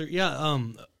 But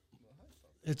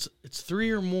it's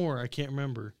 3 or more. I can't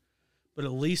remember, but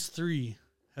at least 3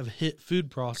 have hit food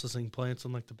processing plants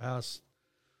in like the past,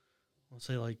 let's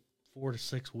say like 4 to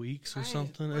 6 weeks or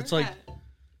something. Where it's like,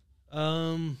 Why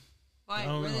don't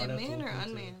were know, they I'd have to manned or look into it.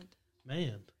 unmanned?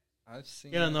 manned. I've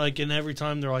seen. Yeah, and every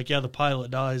time they're like, yeah, the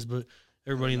pilot dies, but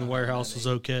everybody in the warehouse was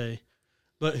okay.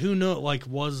 But who knows? Like,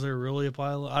 was there really a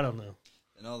pilot? I don't know.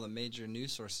 And all the major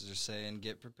news sources are saying,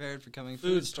 get prepared for coming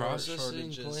food food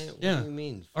processing shortages. plant. What Yeah. do you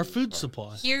mean? Our food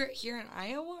supply. Here in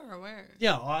Iowa or where?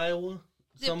 Yeah, Iowa.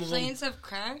 The Some of them. planes have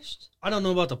crashed. I don't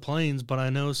know about the planes, but I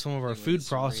know some of our I think we food need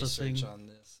some processing. research on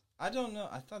this. I don't know.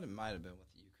 I thought it might have been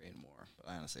with the Ukraine war, but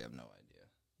I honestly have no idea.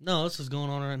 No, this is going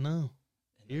on right now.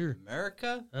 In Here.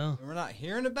 America? Yeah. And we're not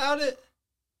hearing about it?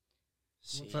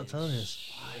 What's that telling you?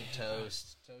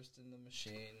 Toast in the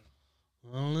machine.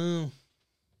 I don't know.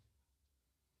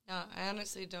 No, I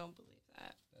honestly don't believe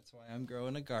that. That's why I'm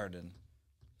growing a garden.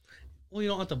 Well, you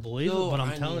don't have to believe No, it, but I'm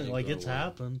I telling need you, to like, grow it's one.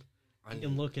 happened. You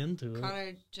can look into it.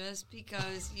 Connor, just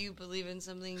because you believe in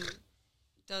something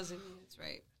doesn't mean it's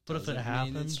right. But if it Doesn't mean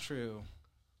happened, it's true.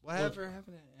 Whatever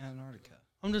happened in Antarctica?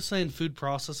 I'm just saying food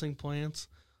processing plants,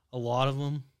 a lot of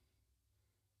them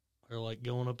are like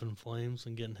going up in flames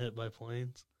and getting hit by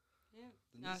planes. Yeah.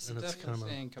 The No, news And is it's definitely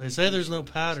kinda- saying they coming say food there's no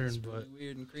shortages pattern, is but- really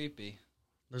weird and creepy.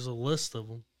 There's a list of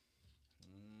them.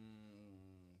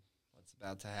 What's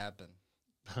about to happen?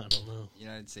 I don't know. The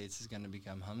United States is going to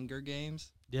become Hunger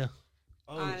Games. Yeah.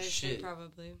 Oh Honestly, shit!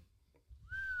 probably.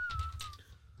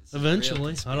 This is a real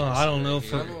Eventually. I don't know conspiracy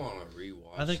if right I here. want to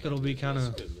rewatch. I think it'll be that. That's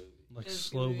a kinda- good movie. like It's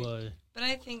slow gonna by. But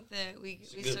I think that we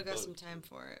It's a still good got book. some time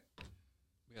for it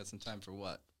We got some time for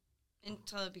what?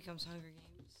 until it becomes Hunger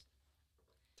Games.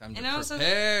 Time And to I also-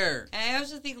 prepare. I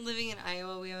also think living in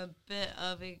Iowa, we have a bit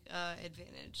of a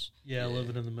advantage. Yeah, Yeah.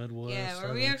 living in the Midwest. Yeah, where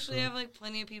I we think actually so. have like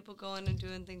plenty of people going and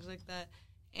doing things like that,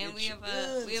 and Get we your have a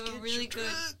guns, get really your good.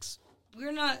 trucks.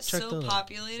 We're not Check so that out.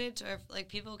 populated, so if like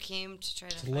people came to try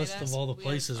to It's a fight list us, of all the we have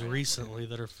places fire. recently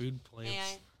that are food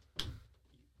plants. And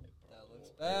That looks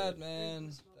bad, man.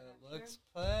 That looks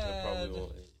That probably bad.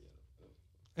 won't.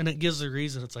 And it gives the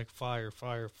reason. It's like fire,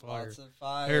 fire, fire. Lots of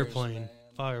fires, Airplane. man.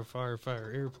 Fire, fire,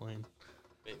 fire. Airplane.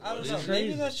 I don't It's know. crazy.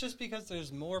 Maybe that's just because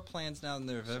there's more plans now than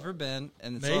there have ever been,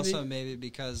 and it's Maybe. also maybe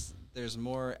because there's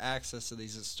more access to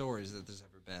these stories that there's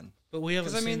ever been. But we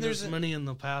haven't 'Cause, I seen mean, this there's a- many in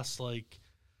the past, like,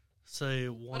 say,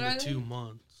 1 What to are 2 they?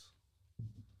 months.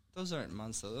 Those aren't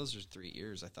months though; those are 3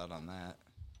 years. I thought on that.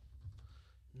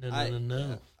 No, I,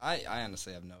 no. yeah, I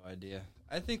honestly have no idea.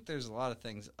 I think there's a lot of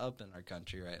things up in our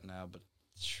country right now, but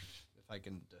if I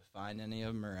can define any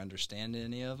of them or understand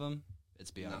any of them, it's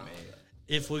beyond me.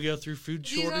 If we go through food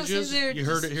These also shortages, they're you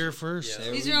heard it just- here first. Yeah.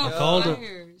 There these we are all go. called it.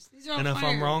 fires. These are all And if fires.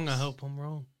 I'm wrong, I hope I'm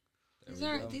wrong. There These we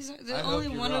are go. these are I the hope only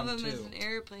you're one of wrong, them is too. an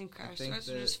airplane crash. The think rest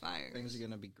are just fires. Things are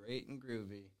gonna be great and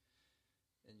groovy,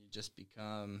 and you just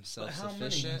become But how many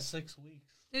in self-sufficient. 6 weeks?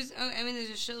 There's there's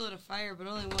a shitload of fire, but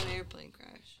only one airplane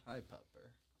crash. Hi, Pupper.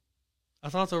 I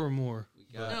thought there were more. We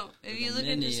got No, if the you look at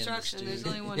mini in the destruction, there's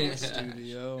only one in the airplane crash.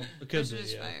 studio. It could There's be,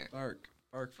 just yeah. fire.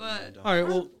 Bark for But- my dog. All right,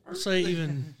 well, let's say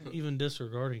even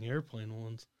disregarding airplane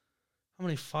ones, how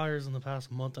many fires in the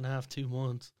past month and a half, 2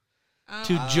 months,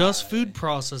 to just food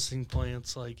processing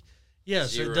plants? Like,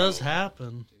 yes, Zero. it does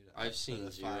happen. Dude, I've put seen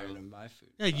a fire zero. to my food.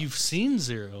 Yeah, you've seen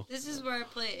 0. This is where I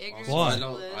play ignorance. Also, Why?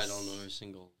 is I don't bliss. know a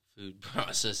single food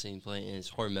processing plant. And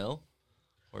it's Hormel.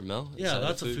 Hormel. Is Yeah, that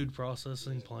that's a food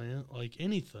processing plant. Like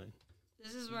anything,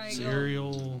 This is where I go.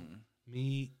 cereal,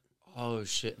 meat. Oh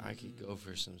shit! I could go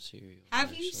for some cereal. Have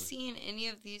you actually. seen any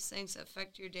of these things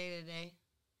affect your day to day?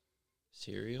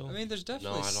 cereal? I mean, there's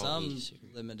definitely I don't some eat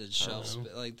cereal. limited shelves, know.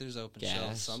 but like there's open Gas.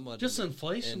 shelves somewhat. Just in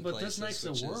inflation, but this places, makes it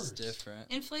which is worse.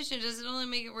 different. Inflation, does it only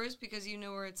make it worse because you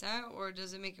know where it's at, or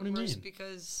does it make What it do you worse mean?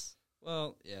 because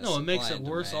Well, yeah. No, it makes supply it and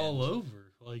worse all demand. over.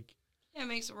 Like, yeah, it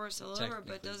makes it worse all over,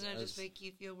 but Technically doesn't it just does. make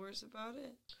you feel worse about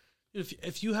it?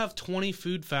 if you have 20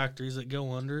 food factories that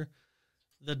go under,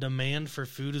 the demand for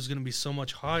food is going to be so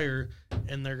much higher,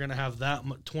 and they're going to have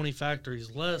 20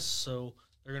 factories less, so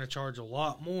they're going to charge a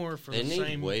lot more for They the need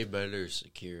same. way better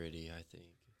security, I think.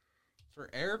 For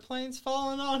airplanes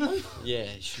falling on them. Yeah,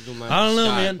 shoot them out I don't the know,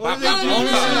 sky. man. What do No, they no, do?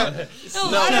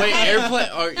 no. No, out of wait, that- airplane.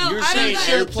 No, You're out of saying that-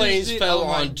 airplanes fell Oh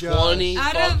my on God. 20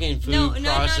 Out of- fucking food no,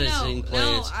 processing no,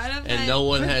 plants, out of and that- no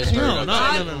one has No, heard no, of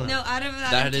no, it. no. Out of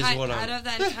that, That is entire, what I'm- out of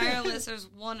that entire list, there's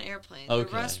one airplane. The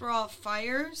Okay. rest were all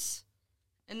fires,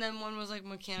 and then one was like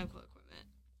mechanical equipment.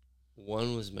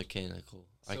 One was mechanical.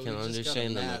 So I we can just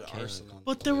understand got a the mad mechanical. arsenal.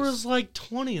 But there was like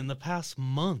 20 in the past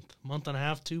month and a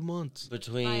half, 2 months.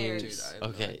 Between Fires. Dude, I have no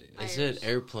okay, idea. I said Fires.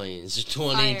 airplanes,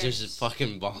 20 Fires. just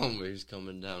fucking bombers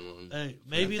coming down on. Hey,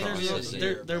 maybe Yeah, there's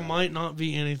probably there might not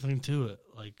be anything to it.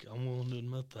 Like, I'm willing to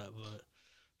admit that,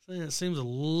 but it seems a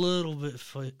little bit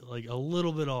a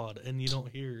little bit odd, and you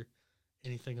don't hear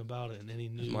anything about it in any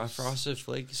news. If my frosted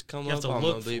flakes come You have up, to I'm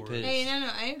look gonna be for it. pissed. Hey, no,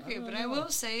 I agree, don't but I know. will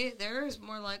say there is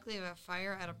more likely of a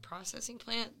fire at a processing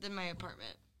plant than my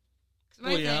apartment. 'Cause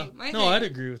Well, yeah. my No, thing- I'd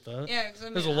agree with that. Yeah, 'cause I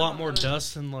mean, There's a I lot don't more wanna-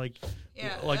 dust in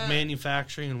Yeah,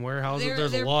 manufacturing and warehouses. their-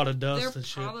 There's a their- lot of dust Their and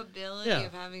shit. probability Yeah.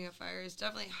 of having a fire is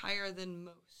definitely higher than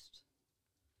most.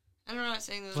 And I'm not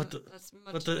saying But that's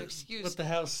much of an excuse. But to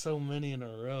have so many in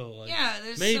a row, like yeah,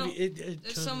 there's maybe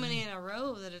there's so many in a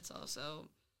row that it's also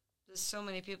there's so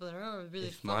many people in a row really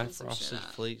If my fucking some shit frosted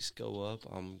up. flakes go up,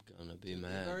 I'm gonna be You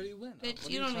mad. already went. Bitch,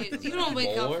 What you are don't talking need, you about? don't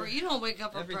wake up More? for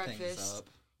Everything's breakfast. up.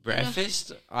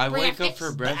 Breakfast? I wake up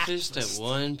for Breakfast. breakfast at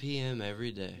 1 p.m.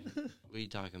 every day. What are you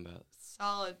talking about?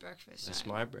 Solid breakfast. That's time.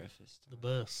 my breakfast. the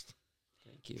best.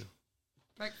 Thank you.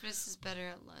 Breakfast is better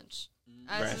at lunch. Mm.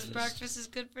 As breakfast is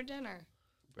good for dinner.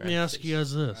 Let me ask you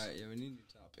guys this: All right, yeah, we need a new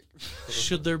topic.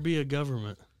 should there be a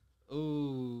government?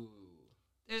 Ooh.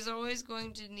 There's always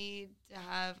going to need to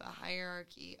have a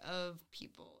hierarchy of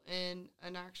people in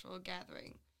an actual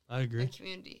gathering, I a agree.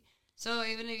 community. So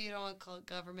even if you don't want to call it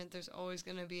government, there's always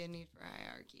going to be a need for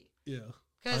hierarchy. Yeah.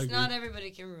 Because I not agree.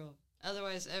 everybody can rule.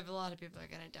 Otherwise, if a lot of people are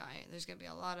going to die, there's going to be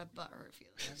a lot of butthurt Why do you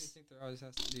feelings. think there always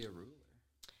has to be a ruler?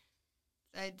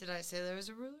 Did I say there was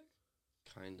a ruler?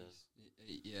 Kind of.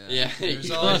 Yeah. Yeah, There's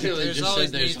you always, literally there's just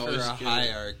always said there's need for always a gonna-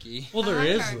 hierarchy. Well, A there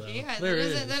is though. hierarchy, yeah, There that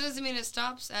is. doesn't, that doesn't mean it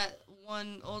stops at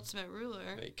one ultimate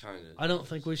ruler. It kind of. I don't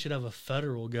think we should have a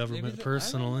federal government I don't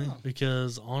personally, know.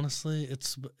 because honestly,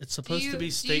 it's supposed to be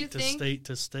do state you to think- state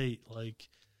to state. Like,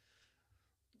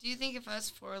 Do you think if us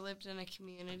four lived in a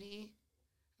community?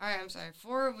 All right, I'm sorry.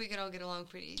 Four, we could all get along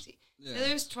pretty easy. Yeah. So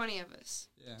there's 20 of us.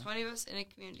 Yeah. 20 of us in a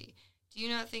community. Do you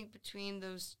not think between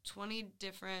those 20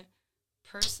 different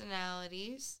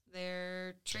personalities,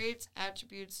 their traits,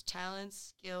 attributes,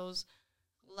 talents, skills,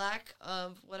 lack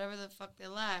of whatever the fuck they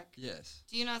lack, Yes.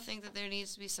 do you not think that there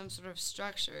needs to be some sort of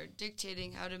structure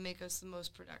dictating how to make us the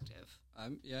most productive?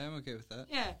 I'm okay with that.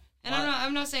 Yeah. And Why-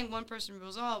 I'm not saying one person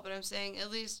rules all, but I'm saying at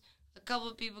least a couple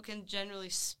of people can generally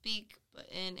speak, but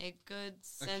in a good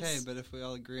sense. Okay, but if we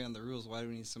all agree on the rules, why do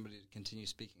we need somebody to continue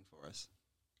speaking for us?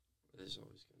 There's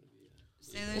always going to be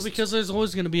Say well, there's because there's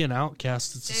always going to be an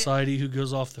outcast in Say- society who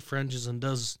goes off the fringes and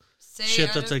does say shit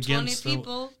out that's of 20 against the.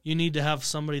 people, You need to have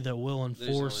somebody that will always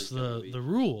enforce gonna be- the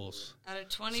rules. out of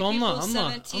 20 So I'm people, not- I'm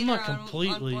not- 17 I'm not are on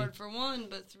completely- board for one,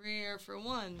 but 3 are for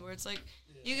one. Where it's like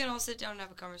you can all sit down and have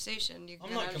a conversation. You can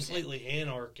I'm not understand. completely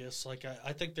anarchist. Like,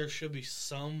 I think there should be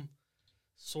some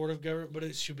sort of government, but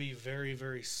it should be very,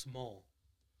 very small.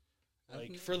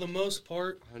 Like, for the most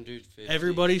part, 150.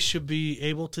 everybody should be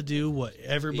able to do what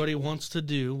everybody wants to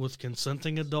do with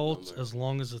consenting adults, as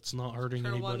long as it's not hurting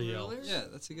For one anybody ruler? else. Yeah,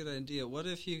 that's a good idea. What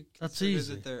if you That's consider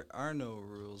easy. that there are no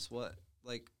rules? What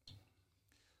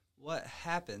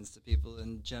happens to people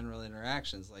in general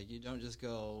interactions? Like, you don't just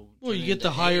go. Well, you turn get the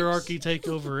into hierarchy apes. take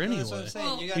over No, anyway. that's what I'm saying.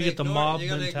 Well, You, You get the mob You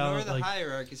gotta ignore mentality, the like-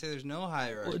 hierarchy. Say there's no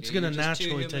hierarchy. it's gonna You're just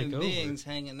naturally two human take over. beings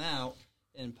hanging out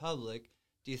in public.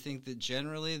 Do you think that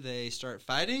generally they start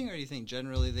fighting, or do you think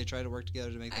generally they try to work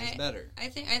together to make things better? I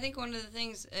think one of the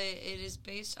things it is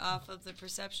based off of the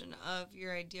perception of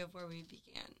your idea of where we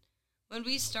began. When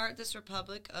we start this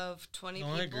republic of 20 No,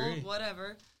 I people, agree.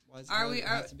 whatever, Why does Are it we-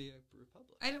 have are- to be a republic?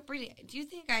 I don't really. Do you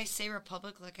think I say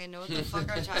republic like I know what the fuck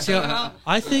I'm talking See, about?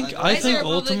 I think I say think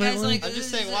Republic as, ultimately, like, I'm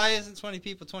just saying, why isn't 20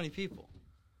 people 20 people?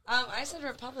 I said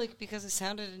republic because it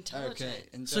sounded intelligent. Okay.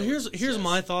 And so here's yes.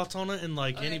 my thoughts on it, and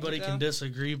like Okay. anybody Go can down.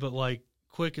 disagree, but like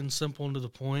quick and simple and to the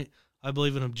point. I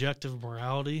believe in objective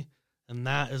morality, and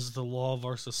that is the law of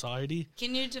our society.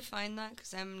 Can you define that?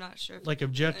 Because I'm not sure. If Like,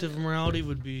 objective morality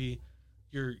would be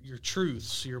your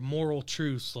truths, your moral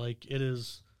truths. Like, it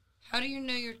is. How do you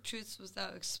know your truths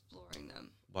without exploring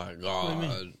them? By do you God.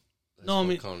 mean? That's No, I what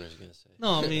mean- Connor's going to say.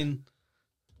 No, I mean,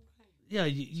 yeah,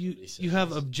 you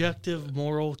have objective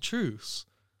moral truths.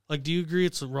 Like, do you agree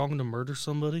it's wrong to murder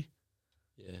somebody?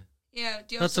 Yeah. Yeah.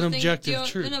 Do you That's also an think, objective do you,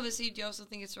 truth. No, but see, do you also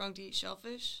think it's wrong to eat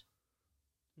shellfish?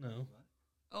 No,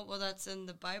 Oh, well, that's in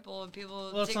the Bible, and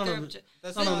people Well, that's take not their a- obje- That's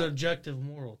it's not not an objective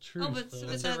moral truth. but- though. but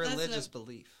that's that- a that's an- religious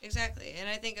belief. Exactly, and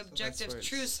I think that's objective where it's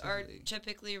truths are silly.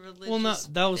 typically religious. Well,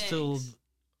 that was still things.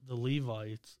 the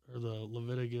Levites or the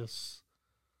Leviticus.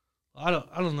 I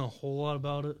don't know a whole lot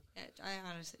about it, Yeah, I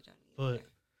honestly don't. but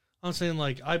Either. I'm saying,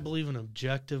 like, I believe in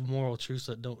objective moral truths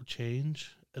that don't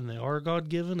change, and they are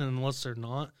God-given, and unless they're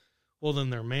not, well, then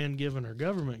they're man-given or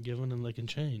government-given, and they can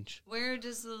change. Where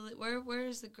is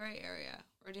the gray area?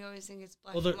 Or do you always think it's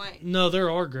black and white? No, there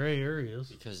are gray areas.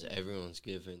 Because everyone's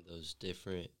given those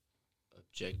different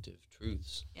objective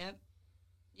truths. Yep.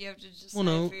 You have to just. Well,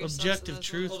 no, objective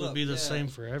truth would be the same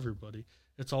for everybody.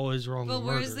 It's always wrong. But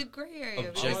where's the gray area?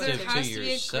 Objective there has to to be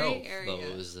yourself, a gray area.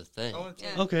 though, is the thing.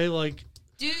 Yeah. Okay, like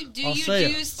I'll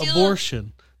say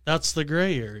abortion. That's the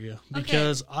gray area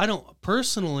because I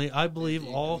believe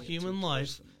all human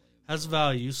life has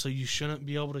value, so you shouldn't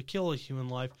be able to kill a human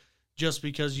life just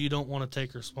because you don't want to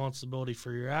take responsibility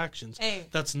for your actions. Hey.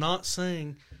 That's not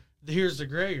saying. Here's the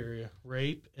gray area: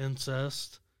 rape,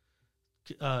 incest.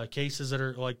 Cases that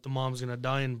are like the mom's going to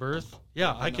die in birth.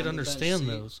 Yeah, I could understand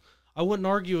those. I wouldn't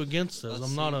argue against those.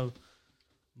 I'm not a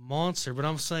monster, but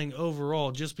I'm saying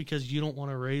overall, just because you don't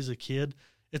want to raise a kid,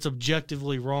 it's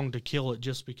objectively wrong to kill it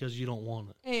just because you don't want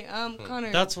it. Hey,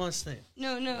 Connor. That's my stand.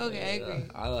 No, okay, I agree.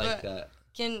 I like that.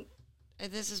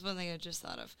 This is one thing I just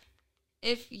thought of.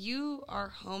 If you are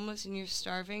homeless and you're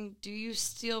starving, do you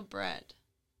steal bread?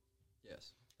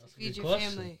 Yes. To feed your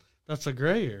family? That's a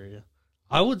gray area.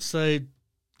 I would say,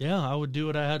 yeah, I would do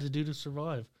what I had to do to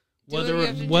survive. Whether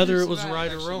it was right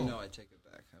or wrong. No, I take it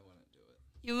back. I wouldn't do it.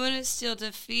 You wouldn't steal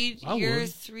to feed your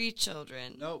 3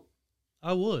 children? Nope.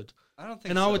 I would. I don't think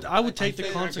and so. I would take the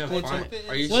consequence.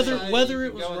 Whether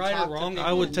it was right or wrong,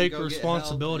 I would take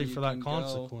responsibility for that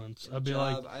consequence. I'd be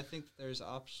like, I think there's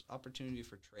opportunity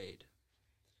for trade.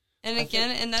 And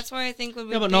again, and that's why I think when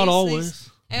we but not always.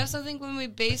 I also think when we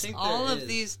base all of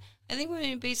these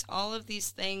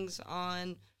things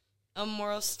on a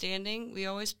moral standing, we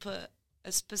always put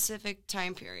a specific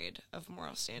time period of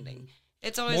moral standing.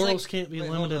 It's always morals can't be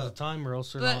limited to time, or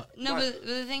else they're not. No, but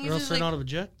the thing or else they're not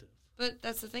objective. But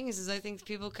that's the thing is I think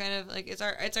people kind of like it's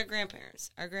our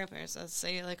grandparents. Our grandparents, let's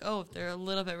say like, oh, they're a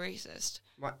little bit racist.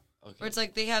 What? Okay. Where it's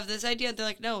like they have this idea, they're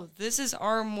like, no, this is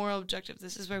our moral objective.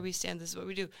 This is where we stand. This is what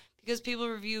we do. Because people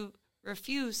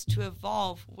refuse to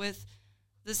evolve with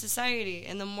the society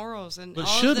and the morals and but all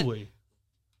should of we?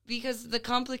 Because the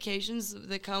complications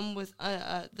that come with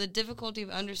the difficulty of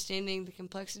understanding the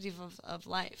complexity of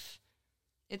life,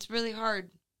 it's really hard.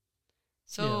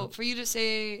 So for you to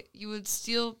say you would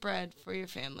steal bread for your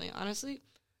family, honestly,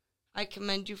 I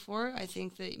commend you for it. I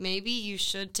think that maybe you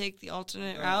should take the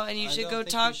alternate route and you should go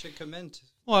talk. You should commend.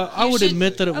 Well, I would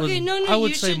admit that it was. I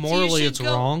would say morally it's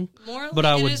wrong, but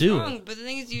I would do it. But the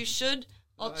thing is, you should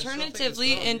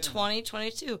alternatively in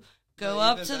 2022 go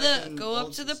up to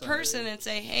the person and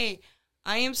say, "Hey,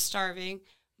 I am starving.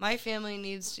 My family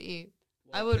needs to eat.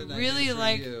 I would really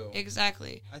like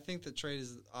exactly." I think the trade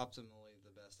is optimally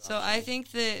the best. So I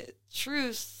think that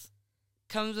truth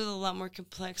comes with a lot more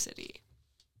complexity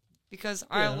because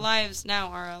our lives now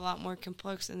are a lot more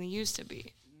complex than they used to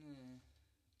be.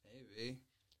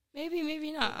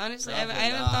 Maybe not. Honestly, I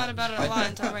haven't thought about it a lot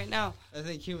until right now. I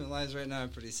think human lives right now are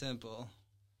pretty simple.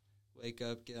 Wake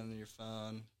up, get on your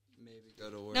phone, maybe go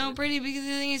to work. No, Brady, because the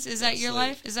thing is that your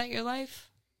life? Is that your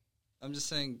life? I'm just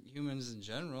saying humans in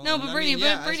general. No, but Brady,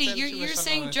 you're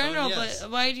saying general, but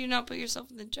why do you not put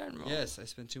yourself in the general? Yes, I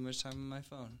spend too much time on my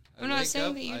phone. I'm not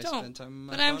saying that you don't.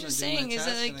 But I'm just saying is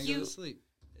that like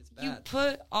you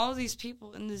put all these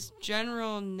people in this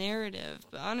general narrative,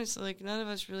 but honestly, like none of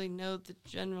us really know the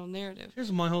general narrative.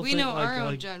 Here's my whole thing. We know our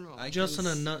own general. Just in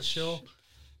a nutshell,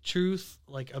 truth,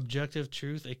 like objective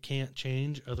truth, it can't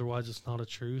change. Otherwise, it's not a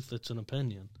truth. It's an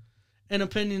opinion. And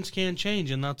opinions can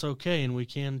change, and that's okay, and we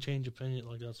can change opinion,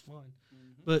 like that's fine.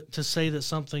 Mm-hmm. But to say that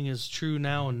something is true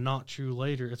now and not true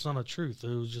later, it's not a truth. It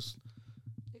was just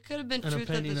it could have been truth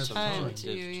at the time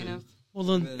to you, you know. Well,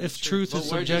 then, if truth is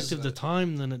subjective to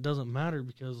time, then it doesn't matter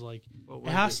because, like, it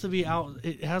has to be out.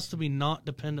 It has to be not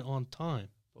dependent on time.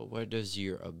 But where does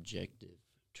your objective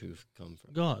truth come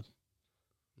from? God.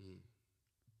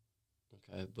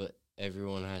 Okay, but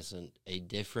everyone has a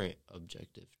different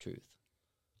objective truth.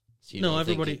 So no,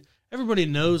 everybody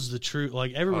knows the truth.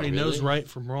 Like everybody knows right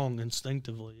from wrong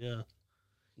instinctively. Yeah, no.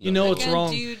 You know it's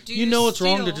wrong. You know it's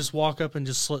wrong to just walk up and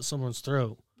just slit someone's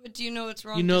throat. But do you know it's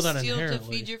wrong you know to that steal to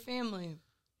inherently. feed your family?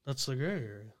 That's the gray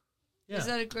area. Yeah. Is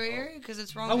that a gray area? Because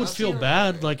it's wrong. I would feel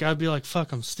bad. Like I'd be like,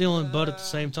 "Fuck, I'm stealing," but at the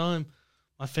same time,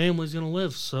 my family's gonna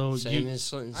live. So same as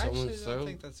slitting someone's throat. I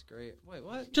think that's great. Wait,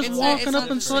 what? Just walking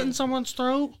up and slitting someone's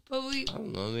throat. But I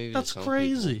don't know. Maybe that's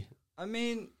crazy. People. I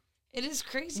mean, it is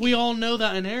crazy. We all know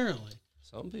that inherently.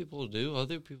 Some people do.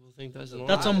 Other people think that's normal.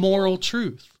 That's a moral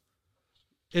truth.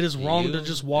 It is wrong to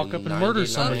just walk up and murder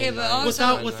somebody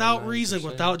without reason,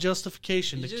 without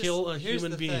justification, to kill a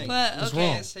human being. But is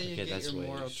wrong. Say you get your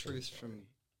moral truth from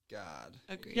God.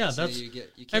 Agreed. Yeah, So that's you can't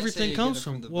say everything you comes get it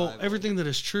from the well, Bible. everything that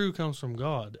is true comes from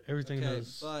God. Everything that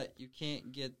is. But you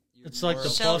can't get. Your It's like the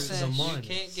moral pluses truths- and You minuses.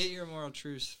 can't get your moral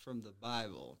truths from the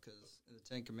Bible because in the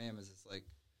Ten Commandments it's like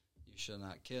you shall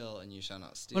not kill and you shall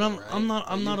not steal. But right? I'm not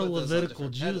But you a put those on Levitical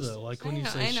different Jew pedestals. though. Like when I you know,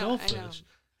 say I know. shellfish,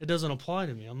 it doesn't apply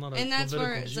to me. I'm not a And that's where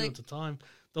Levitical it's Jew like- at the time.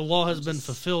 The law has been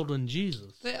fulfilled in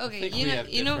Jesus. But I okay, think you we know, have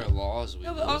you know, different laws. We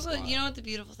no, but live also, by. you know what the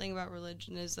beautiful thing about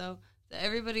religion is, though, that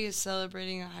everybody is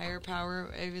celebrating a higher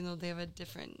power, even though they have a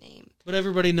different name, But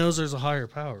everybody knows there's a higher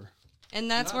power.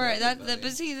 and that's Not where everybody.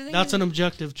 but see, the thing That's is, an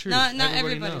objective truth. not everybody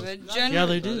everybody, knows. but Not general. Yeah,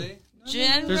 they do. everybody.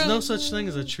 General. There's no such thing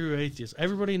as a true atheist.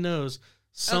 Everybody knows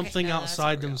something no, that's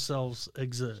outside not real. themselves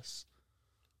exists.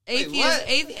 Wait,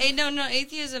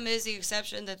 Atheism is the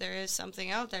exception that there is something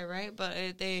out there, right? But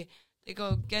they go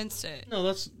against it. No,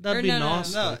 Or that'd be no, no, no.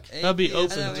 Gnostic. No, that'd be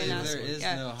atheists open. believe Gnostic, there is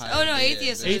yeah. no Oh, higher no, being.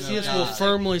 atheists- There's no Atheists God. will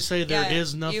firmly say there Yeah,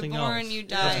 is nothing you're born, else. you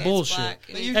die, That's it's bullshit. black.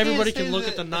 But you Everybody can't can say look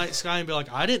that- at the night sky and be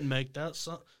like, I didn't make that.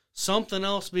 Something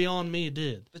else beyond me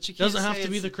did. But you can't Doesn't have say to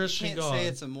be it's- the Christian you can't God. say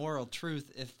it's a moral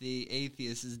truth if the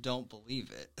atheists don't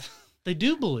believe it. They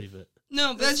do believe it.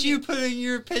 No, but That's see- you putting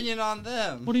your opinion on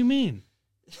them. What do you mean?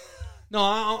 No,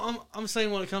 I'm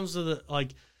saying when it comes to the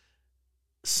like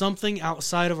something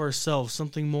outside of ourselves,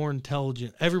 something more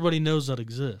intelligent. Everybody knows that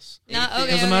exists. Not, Atheists-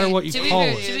 okay, Doesn't matter okay. what you to be call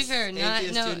fair, it. To be fair,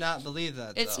 Atheists no, do not believe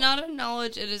that. it's though. not a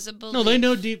knowledge; it is a belief. No, they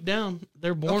know deep down.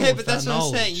 They're born Okay, with but that that's what I'm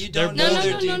knowledge. saying. You They're don't No, know no,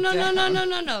 they're no, deep no, no, no, down. no,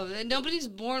 no, no. Nobody's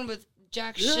born with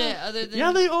jack Yeah. shit other than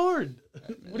Yeah, they are.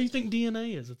 What do you think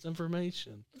DNA is? It's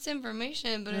information. It's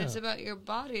information, but Yeah. it's about your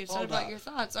body. It's Hold not about up. your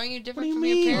thoughts. Aren't you What different do you from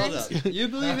mean? your Hold parents? up. You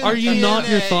believe in Are you not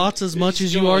your DNA. thoughts as much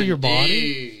as you are your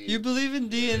body? You believe in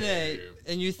DNA,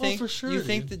 and you think for sure, you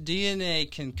think dude. the DNA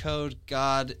can code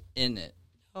God in it.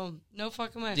 Oh, no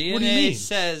fucking way. DNA What do you mean?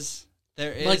 says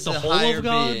there is Like the a whole of higher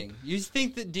God? being. You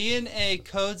think that DNA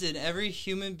codes in every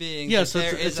human being? Yes, that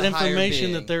there it's is a higher information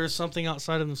being. that there is something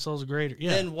outside of themselves greater. Yeah.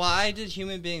 Then why did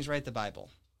human beings write the Bible?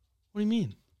 What do you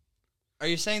mean? Are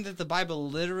you saying that the Bible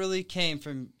literally came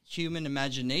from human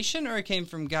imagination, or it came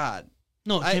from God?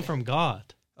 No, it came from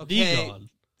God. Okay. The God.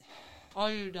 All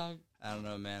you dog. I don't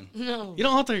know, man. No. You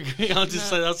don't have to agree. I'll just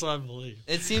say that's what I believe.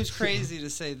 It seems crazy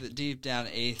to say that deep down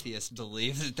atheists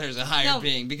believe that there's a higher No.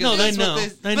 being because No, they that's know.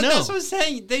 what They but know. that's what I'm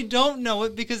saying. They don't know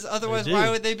it because otherwise, do. why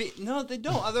would they be? No, they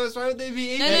don't. Otherwise, why would they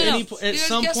be No, atheists? no, no. At Because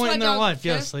some guess point what, in their dog? life,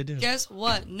 yes, Guess- they do. Guess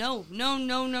what? No.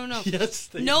 Yes,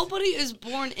 they Nobody is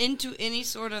born into any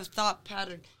sort of thought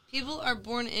pattern. People are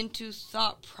born into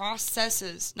thought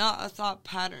processes, not a thought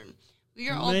pattern. We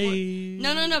are all born.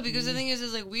 No. Because the thing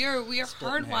is like we are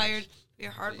Splitting hardwired. hairs. We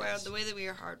are hardwired the way that we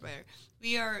are hardwired.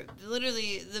 We are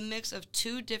literally the mix of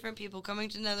two different people coming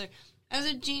together as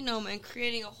a genome and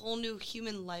creating a whole new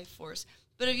human life force.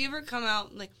 But have you ever come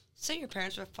out like, say your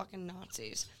parents were fucking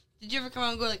Nazis? Did you ever come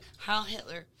out and go like, Heil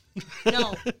Hitler?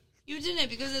 No, you didn't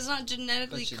because it's not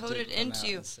genetically But you coded did come into out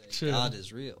you. and say True. God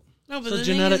is real. No, but So the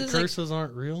thing genetic is like, curses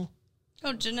aren't real?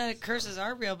 oh, genetic curses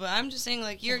are real, but I'm just saying,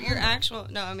 like, your actual...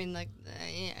 No, I mean, like,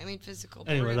 I mean physical.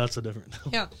 but Anyway, we're- that's a different...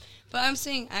 Yeah, but I'm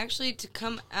saying, actually, to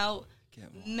come out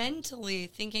Get one. mentally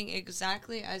thinking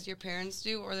exactly as your parents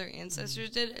do or their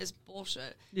ancestors did is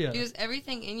bullshit. Yeah. Because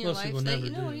everything in your Most life... people That, never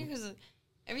you know, do. because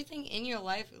everything in your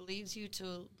life leads you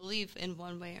to believe in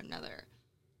one way or another.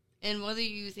 And whether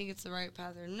you think it's the right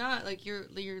path or not, like, you're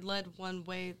led one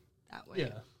way that way. Yeah.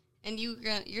 And you're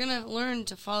gonna learn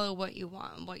to follow what you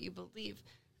want and what you believe,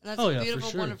 and that's Oh, a yeah, for beautiful,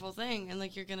 sure. wonderful thing. And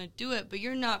like you're gonna do it, but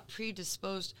you're not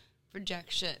predisposed for jack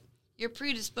shit. You're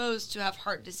predisposed to have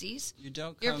heart disease. You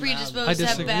don't. You're come predisposed I to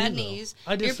have disagree, bad though. knees.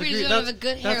 I You're disagree. predisposed to have a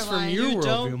good That's from hairline. your You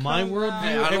don't worldview. My come worldview, out-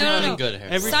 Hey, I don't everything, think good hair.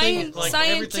 everything, Science-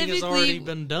 everything has already scientifically-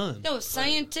 been done. No,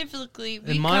 scientifically,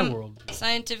 we In my come, world.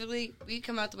 scientifically, we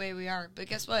come out the way we are. But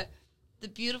guess what? The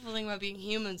beautiful thing about being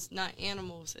humans, not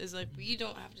animals, is like we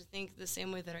don't have to think the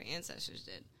same way that our ancestors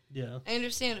did. Yeah. I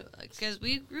understand because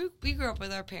we grew up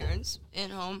with our parents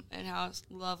in home and house,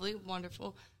 lovely,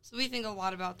 wonderful. So we think a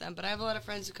lot about them. But I have a lot of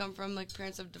friends who come from like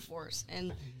parents of divorce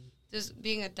and just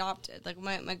being adopted. Like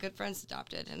my good friend's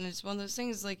adopted, and it's one of those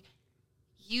things like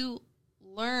you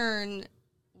learn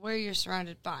where you're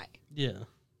surrounded by. Yeah.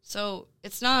 So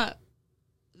it's not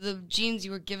the genes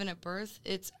you were given at birth;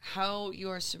 it's how you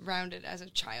are surrounded as a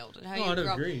child and how No, you I'd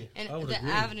grow agree. up and I would the agree.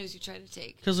 avenues you try to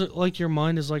take. Because like your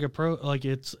mind is like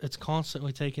it's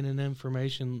constantly taking in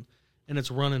information and it's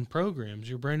running programs.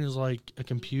 Your brain is like a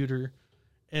computer,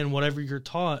 and whatever you're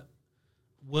taught,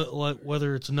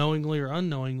 whether it's knowingly or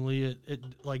unknowingly, it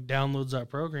like downloads that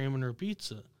program and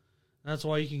repeats it. That's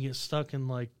why you can get stuck in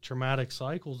like traumatic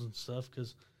cycles and stuff.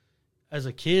 Because as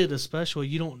a kid, especially,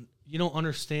 you don't you don't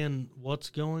understand what's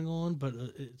going on, but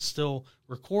it still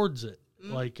records it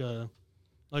like a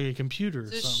computer or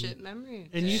it's something. Shit memory.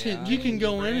 And you can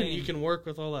go in and you can work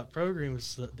with all that programming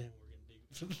stuff. Damn,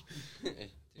 we're getting deep.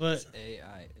 But it's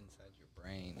AI inside your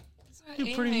brain.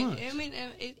 Yeah, pretty much. I mean,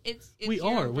 it's we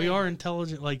are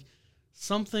intelligent. Like,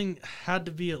 something had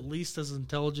to be at least as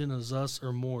intelligent as us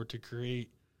or more to create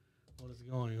what is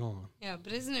going on. Yeah,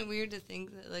 but isn't it weird to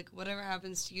think that, like, whatever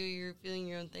happens to you, you're feeling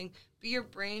your own thing, but your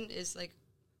brain is, like,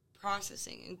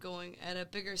 processing and going at a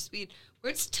bigger speed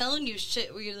where it's telling you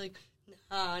shit where you're like,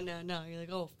 no. You're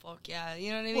like, oh, fuck yeah.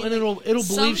 You know what I mean? Well, and it'll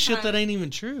believe shit that ain't even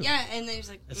true. Yeah, and then it's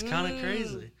like, it's kind of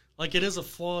crazy. Like, it is a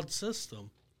flawed system.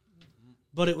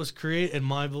 But it was created, in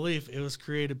my belief, it was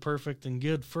created perfect and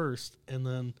good first, and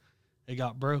then it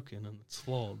got broken and it's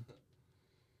flawed.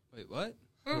 Wait, what?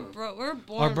 We're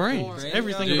born. Our brains,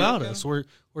 everything about us, we're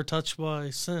touched by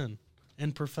sin,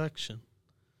 imperfection.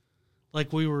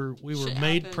 Like we were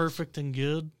made perfect and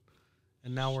good,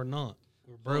 and now we're not.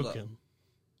 We're broken.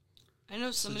 I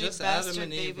know so many just bastard Adam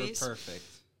and Eve babies. were perfect.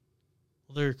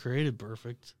 Well, they were created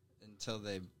perfect until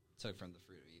they took from the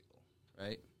fruit of evil,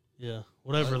 right? Yeah,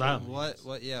 whatever that means.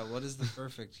 What is the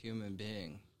perfect human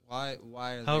being? Why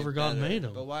are however they God better? made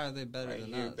them? But why are they better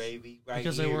than us? Baby,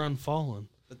 because they were unfallen.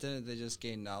 But then they just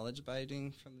gain knowledge by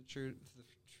eating from the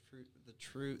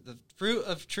fruit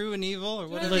of true and evil, or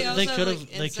whatever. They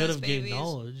could have gained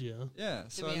knowledge, yeah. Yeah.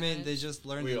 So I mean, they just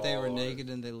learned that they were naked,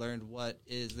 and they learned what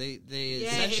is. They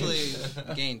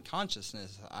essentially gained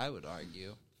consciousness. I would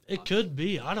argue it could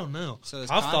be. I don't know. So is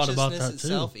I've thought about that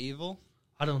itself evil?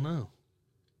 I don't know.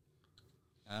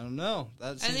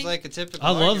 That seems like a typical.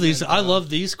 I love these. I love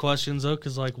these questions though,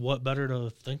 because like, what better to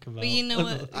think about? But you know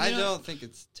what? I don't think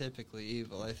it's typically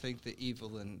evil. I think the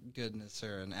evil and goodness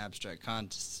are an abstract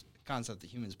concept that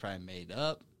humans probably made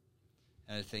up,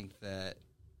 and I think that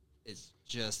it's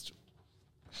just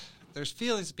there's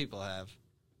feelings that people have.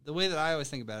 The way that I always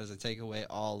think about it is I take away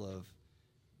all of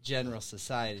general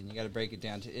society, and you got to break it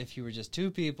down to if you were just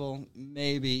two people,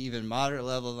 maybe even moderate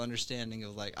level of understanding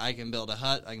of like I can build a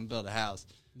hut, I can build a house.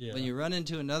 Yeah. When you run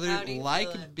into another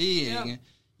like being,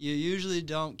 you usually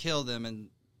don't kill them and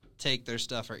take their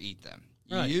stuff or eat them.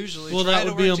 You usually try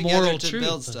to work together to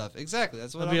build stuff. Exactly,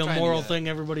 that's what I'm trying to do. That'd be a moral thing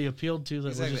everybody appealed to.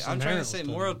 That exactly. I'm trying to say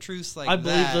moral truths like I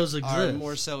believe those exist. Are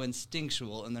more so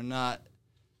instinctual, and they're not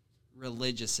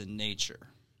religious in nature.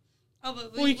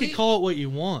 Oh, but you could call it what you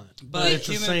want, but it's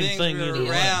the same thing. Human beings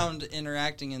were around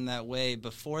interacting in that way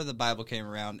before the Bible came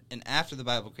around, and after the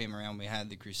Bible came around, we had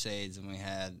the Crusades, and we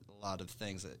had a lot of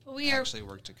things that actually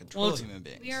worked to control human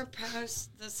beings. We are past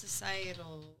the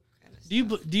societal kind of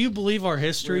stuff. Do you believe our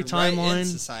history timeline? Right in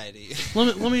society.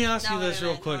 let me ask you this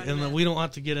real quick, and then we don't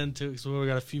have to get into it because we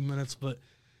got a few minutes. But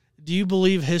do you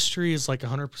believe history is like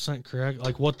 100% correct?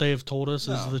 Like what they have told us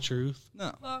is the truth?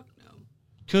 No. Fuck no.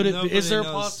 Could it? Is there a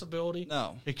possibility?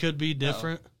 No. It could be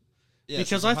different. No. Yes,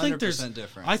 because I think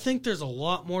different. I think there's a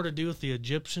lot more to do with the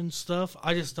Egyptian stuff.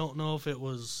 I just don't know if it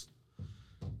was.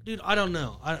 Dude, I don't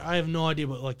know. I have no idea,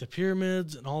 but like the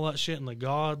pyramids and all that shit and the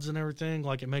gods and everything,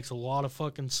 like it makes a lot of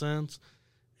fucking sense.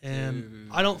 And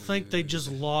I don't think they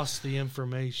just lost the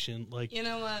information. Like, you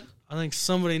know what? I think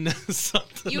somebody knows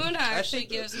something. You and I actually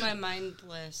gives my mind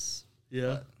bliss.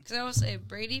 Yeah. Because I will say,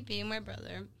 Brady being my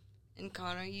brother, and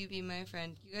Connor, you being my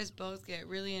friend, you guys both get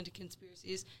really into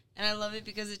conspiracies, and I love it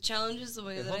because it challenges the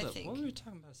way that I think. What were we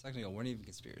talking about a second ago? Weren't even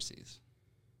conspiracies.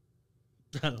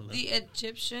 I don't know. The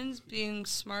Egyptians being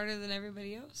smarter than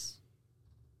everybody else.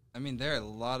 I mean, there are a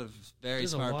lot of very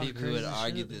smart people who would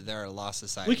argue that there are lost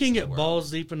societies. We can get balls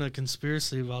deep into a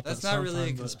conspiracy about that. That's not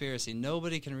really a conspiracy.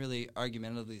 Nobody can really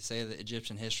argumentatively say that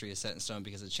Egyptian history is set in stone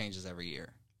because it changes every year.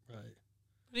 Right.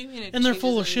 What do you mean? And they're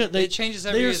full of shit. It changes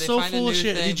every year. They so find full a new of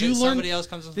shit. thing, Did you learn? Somebody else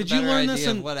comes with a better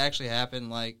idea of what actually happened.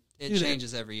 Like it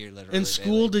changes every year, literally. In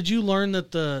school, did you learn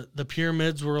that the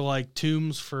pyramids were like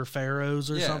tombs for pharaohs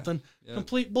or something? Yeah.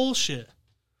 Complete bullshit.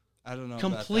 I don't know.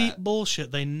 Complete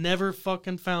bullshit. They never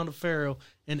fucking found a pharaoh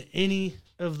in any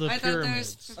of the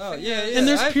pyramids. Oh yeah. And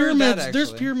there's pyramids.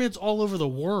 There's pyramids all over the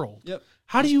world. Yep.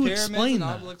 How do you explain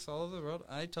that? Obelisks all over the world.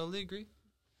 I totally agree.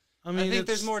 I mean, I think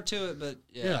there's more to it, but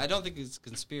I don't think it's a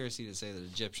conspiracy to say that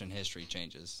Egyptian history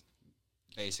changes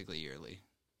basically yearly.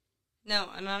 No,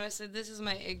 and honestly, this is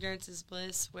my ignorance is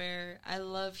bliss, where I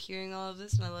love hearing all of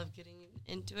this and I love getting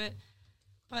into it.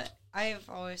 But I have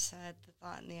always had the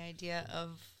thought and the idea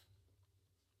of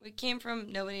we came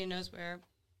from nobody knows where.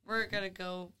 We're going to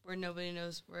go where nobody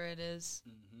knows where it is.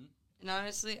 Mm-hmm. And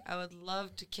honestly, I would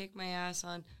love to kick my ass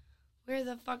on where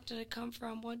the fuck did it come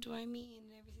from? What do I mean?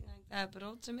 And everything like that. But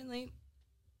ultimately,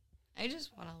 I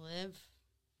just want to live.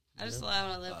 I just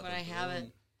want to live when I have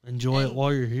it. enjoy it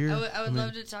while you're here. I would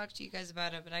love to talk to you guys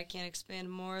about it, but I can't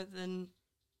expand more than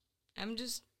I'm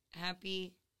just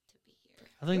happy to be here.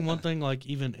 I think one thing like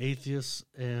even atheists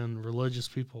and religious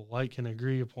people can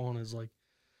agree upon is like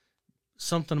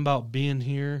something about being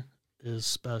here is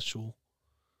special.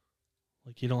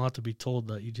 Like, you don't have to be told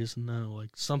that. You just know. Like,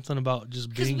 something about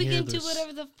just being here. Because we can do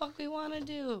whatever the fuck we want to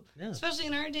do. Yeah. Especially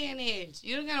in our day and age.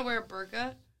 You don't got to wear a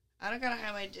burqa. I don't got to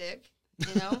hide my dick.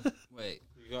 You know? Wait.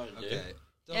 You got a dick?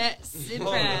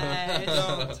 Surprise.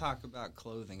 Don't talk about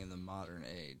clothing in the modern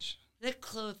age. The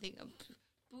clothing.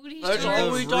 Booty That's shorts.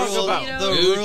 all we talk about. The